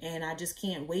 And I just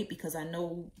can't wait, because I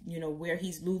know, you know, where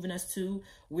he's moving us to.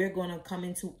 We're going to come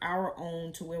into our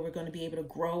own, to where we're going to be able to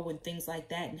grow and things like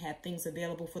that, and have things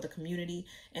available for the community.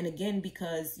 And again,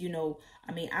 because, you know,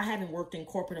 I mean, I haven't worked in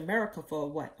corporate America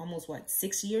for almost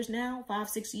 6 years now,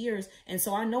 5-6 years. And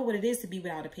so I know what it is to be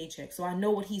without a paycheck. So I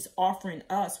know what he's offering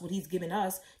us, what he's giving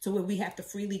us, to where we have to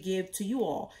freely give to you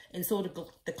all. And so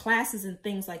the classes and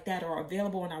things like that are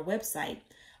available on our website.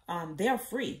 They're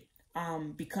free,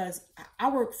 because I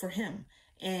work for him.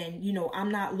 And, you know, I'm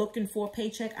not looking for a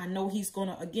paycheck. I know he's going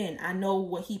to, again, I know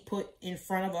what he put in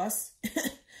front of us.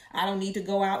 I don't need to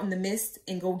go out in the mist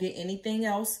and go get anything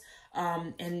else.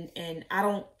 And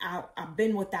I've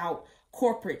been without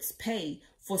corporate's pay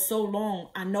for so long.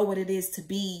 I know what it is to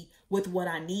be with what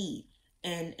I need.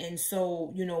 And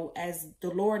so, you know, as the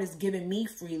Lord is giving me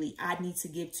freely, I need to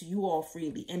give to you all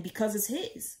freely. And because it's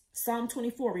his. Psalm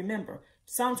 24, remember,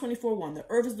 Psalm 24:1, the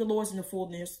earth is the Lord's and the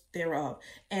fullness thereof.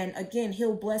 And again,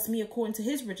 he'll bless me according to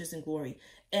his riches and glory.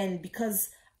 And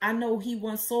because I know he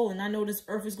wants soul, and I know this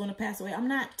earth is going to pass away, I'm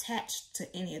not attached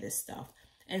to any of this stuff.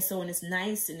 And so, and it's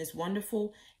nice and it's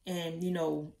wonderful. And, you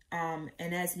know, and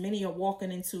as many are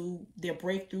walking into their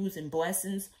breakthroughs and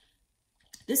blessings,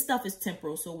 this stuff is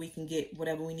temporal, so we can get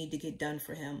whatever we need to get done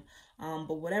for him.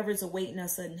 But whatever is awaiting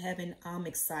us in heaven, I'm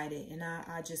excited. And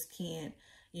I just can't,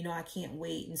 you know, I can't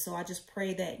wait. And so I just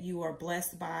pray that you are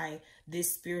blessed by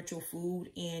this spiritual food.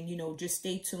 And, you know, just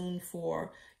stay tuned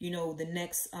for, you know, the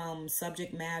next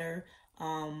subject matter.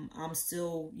 I'm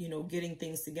still, you know, getting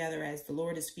things together as the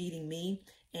Lord is feeding me.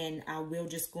 And I will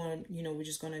just going, you know, we're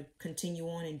just going to continue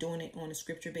on and doing it on a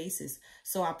scripture basis.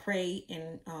 So I pray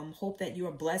and hope that you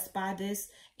are blessed by this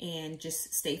and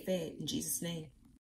just stay fed in Jesus' name.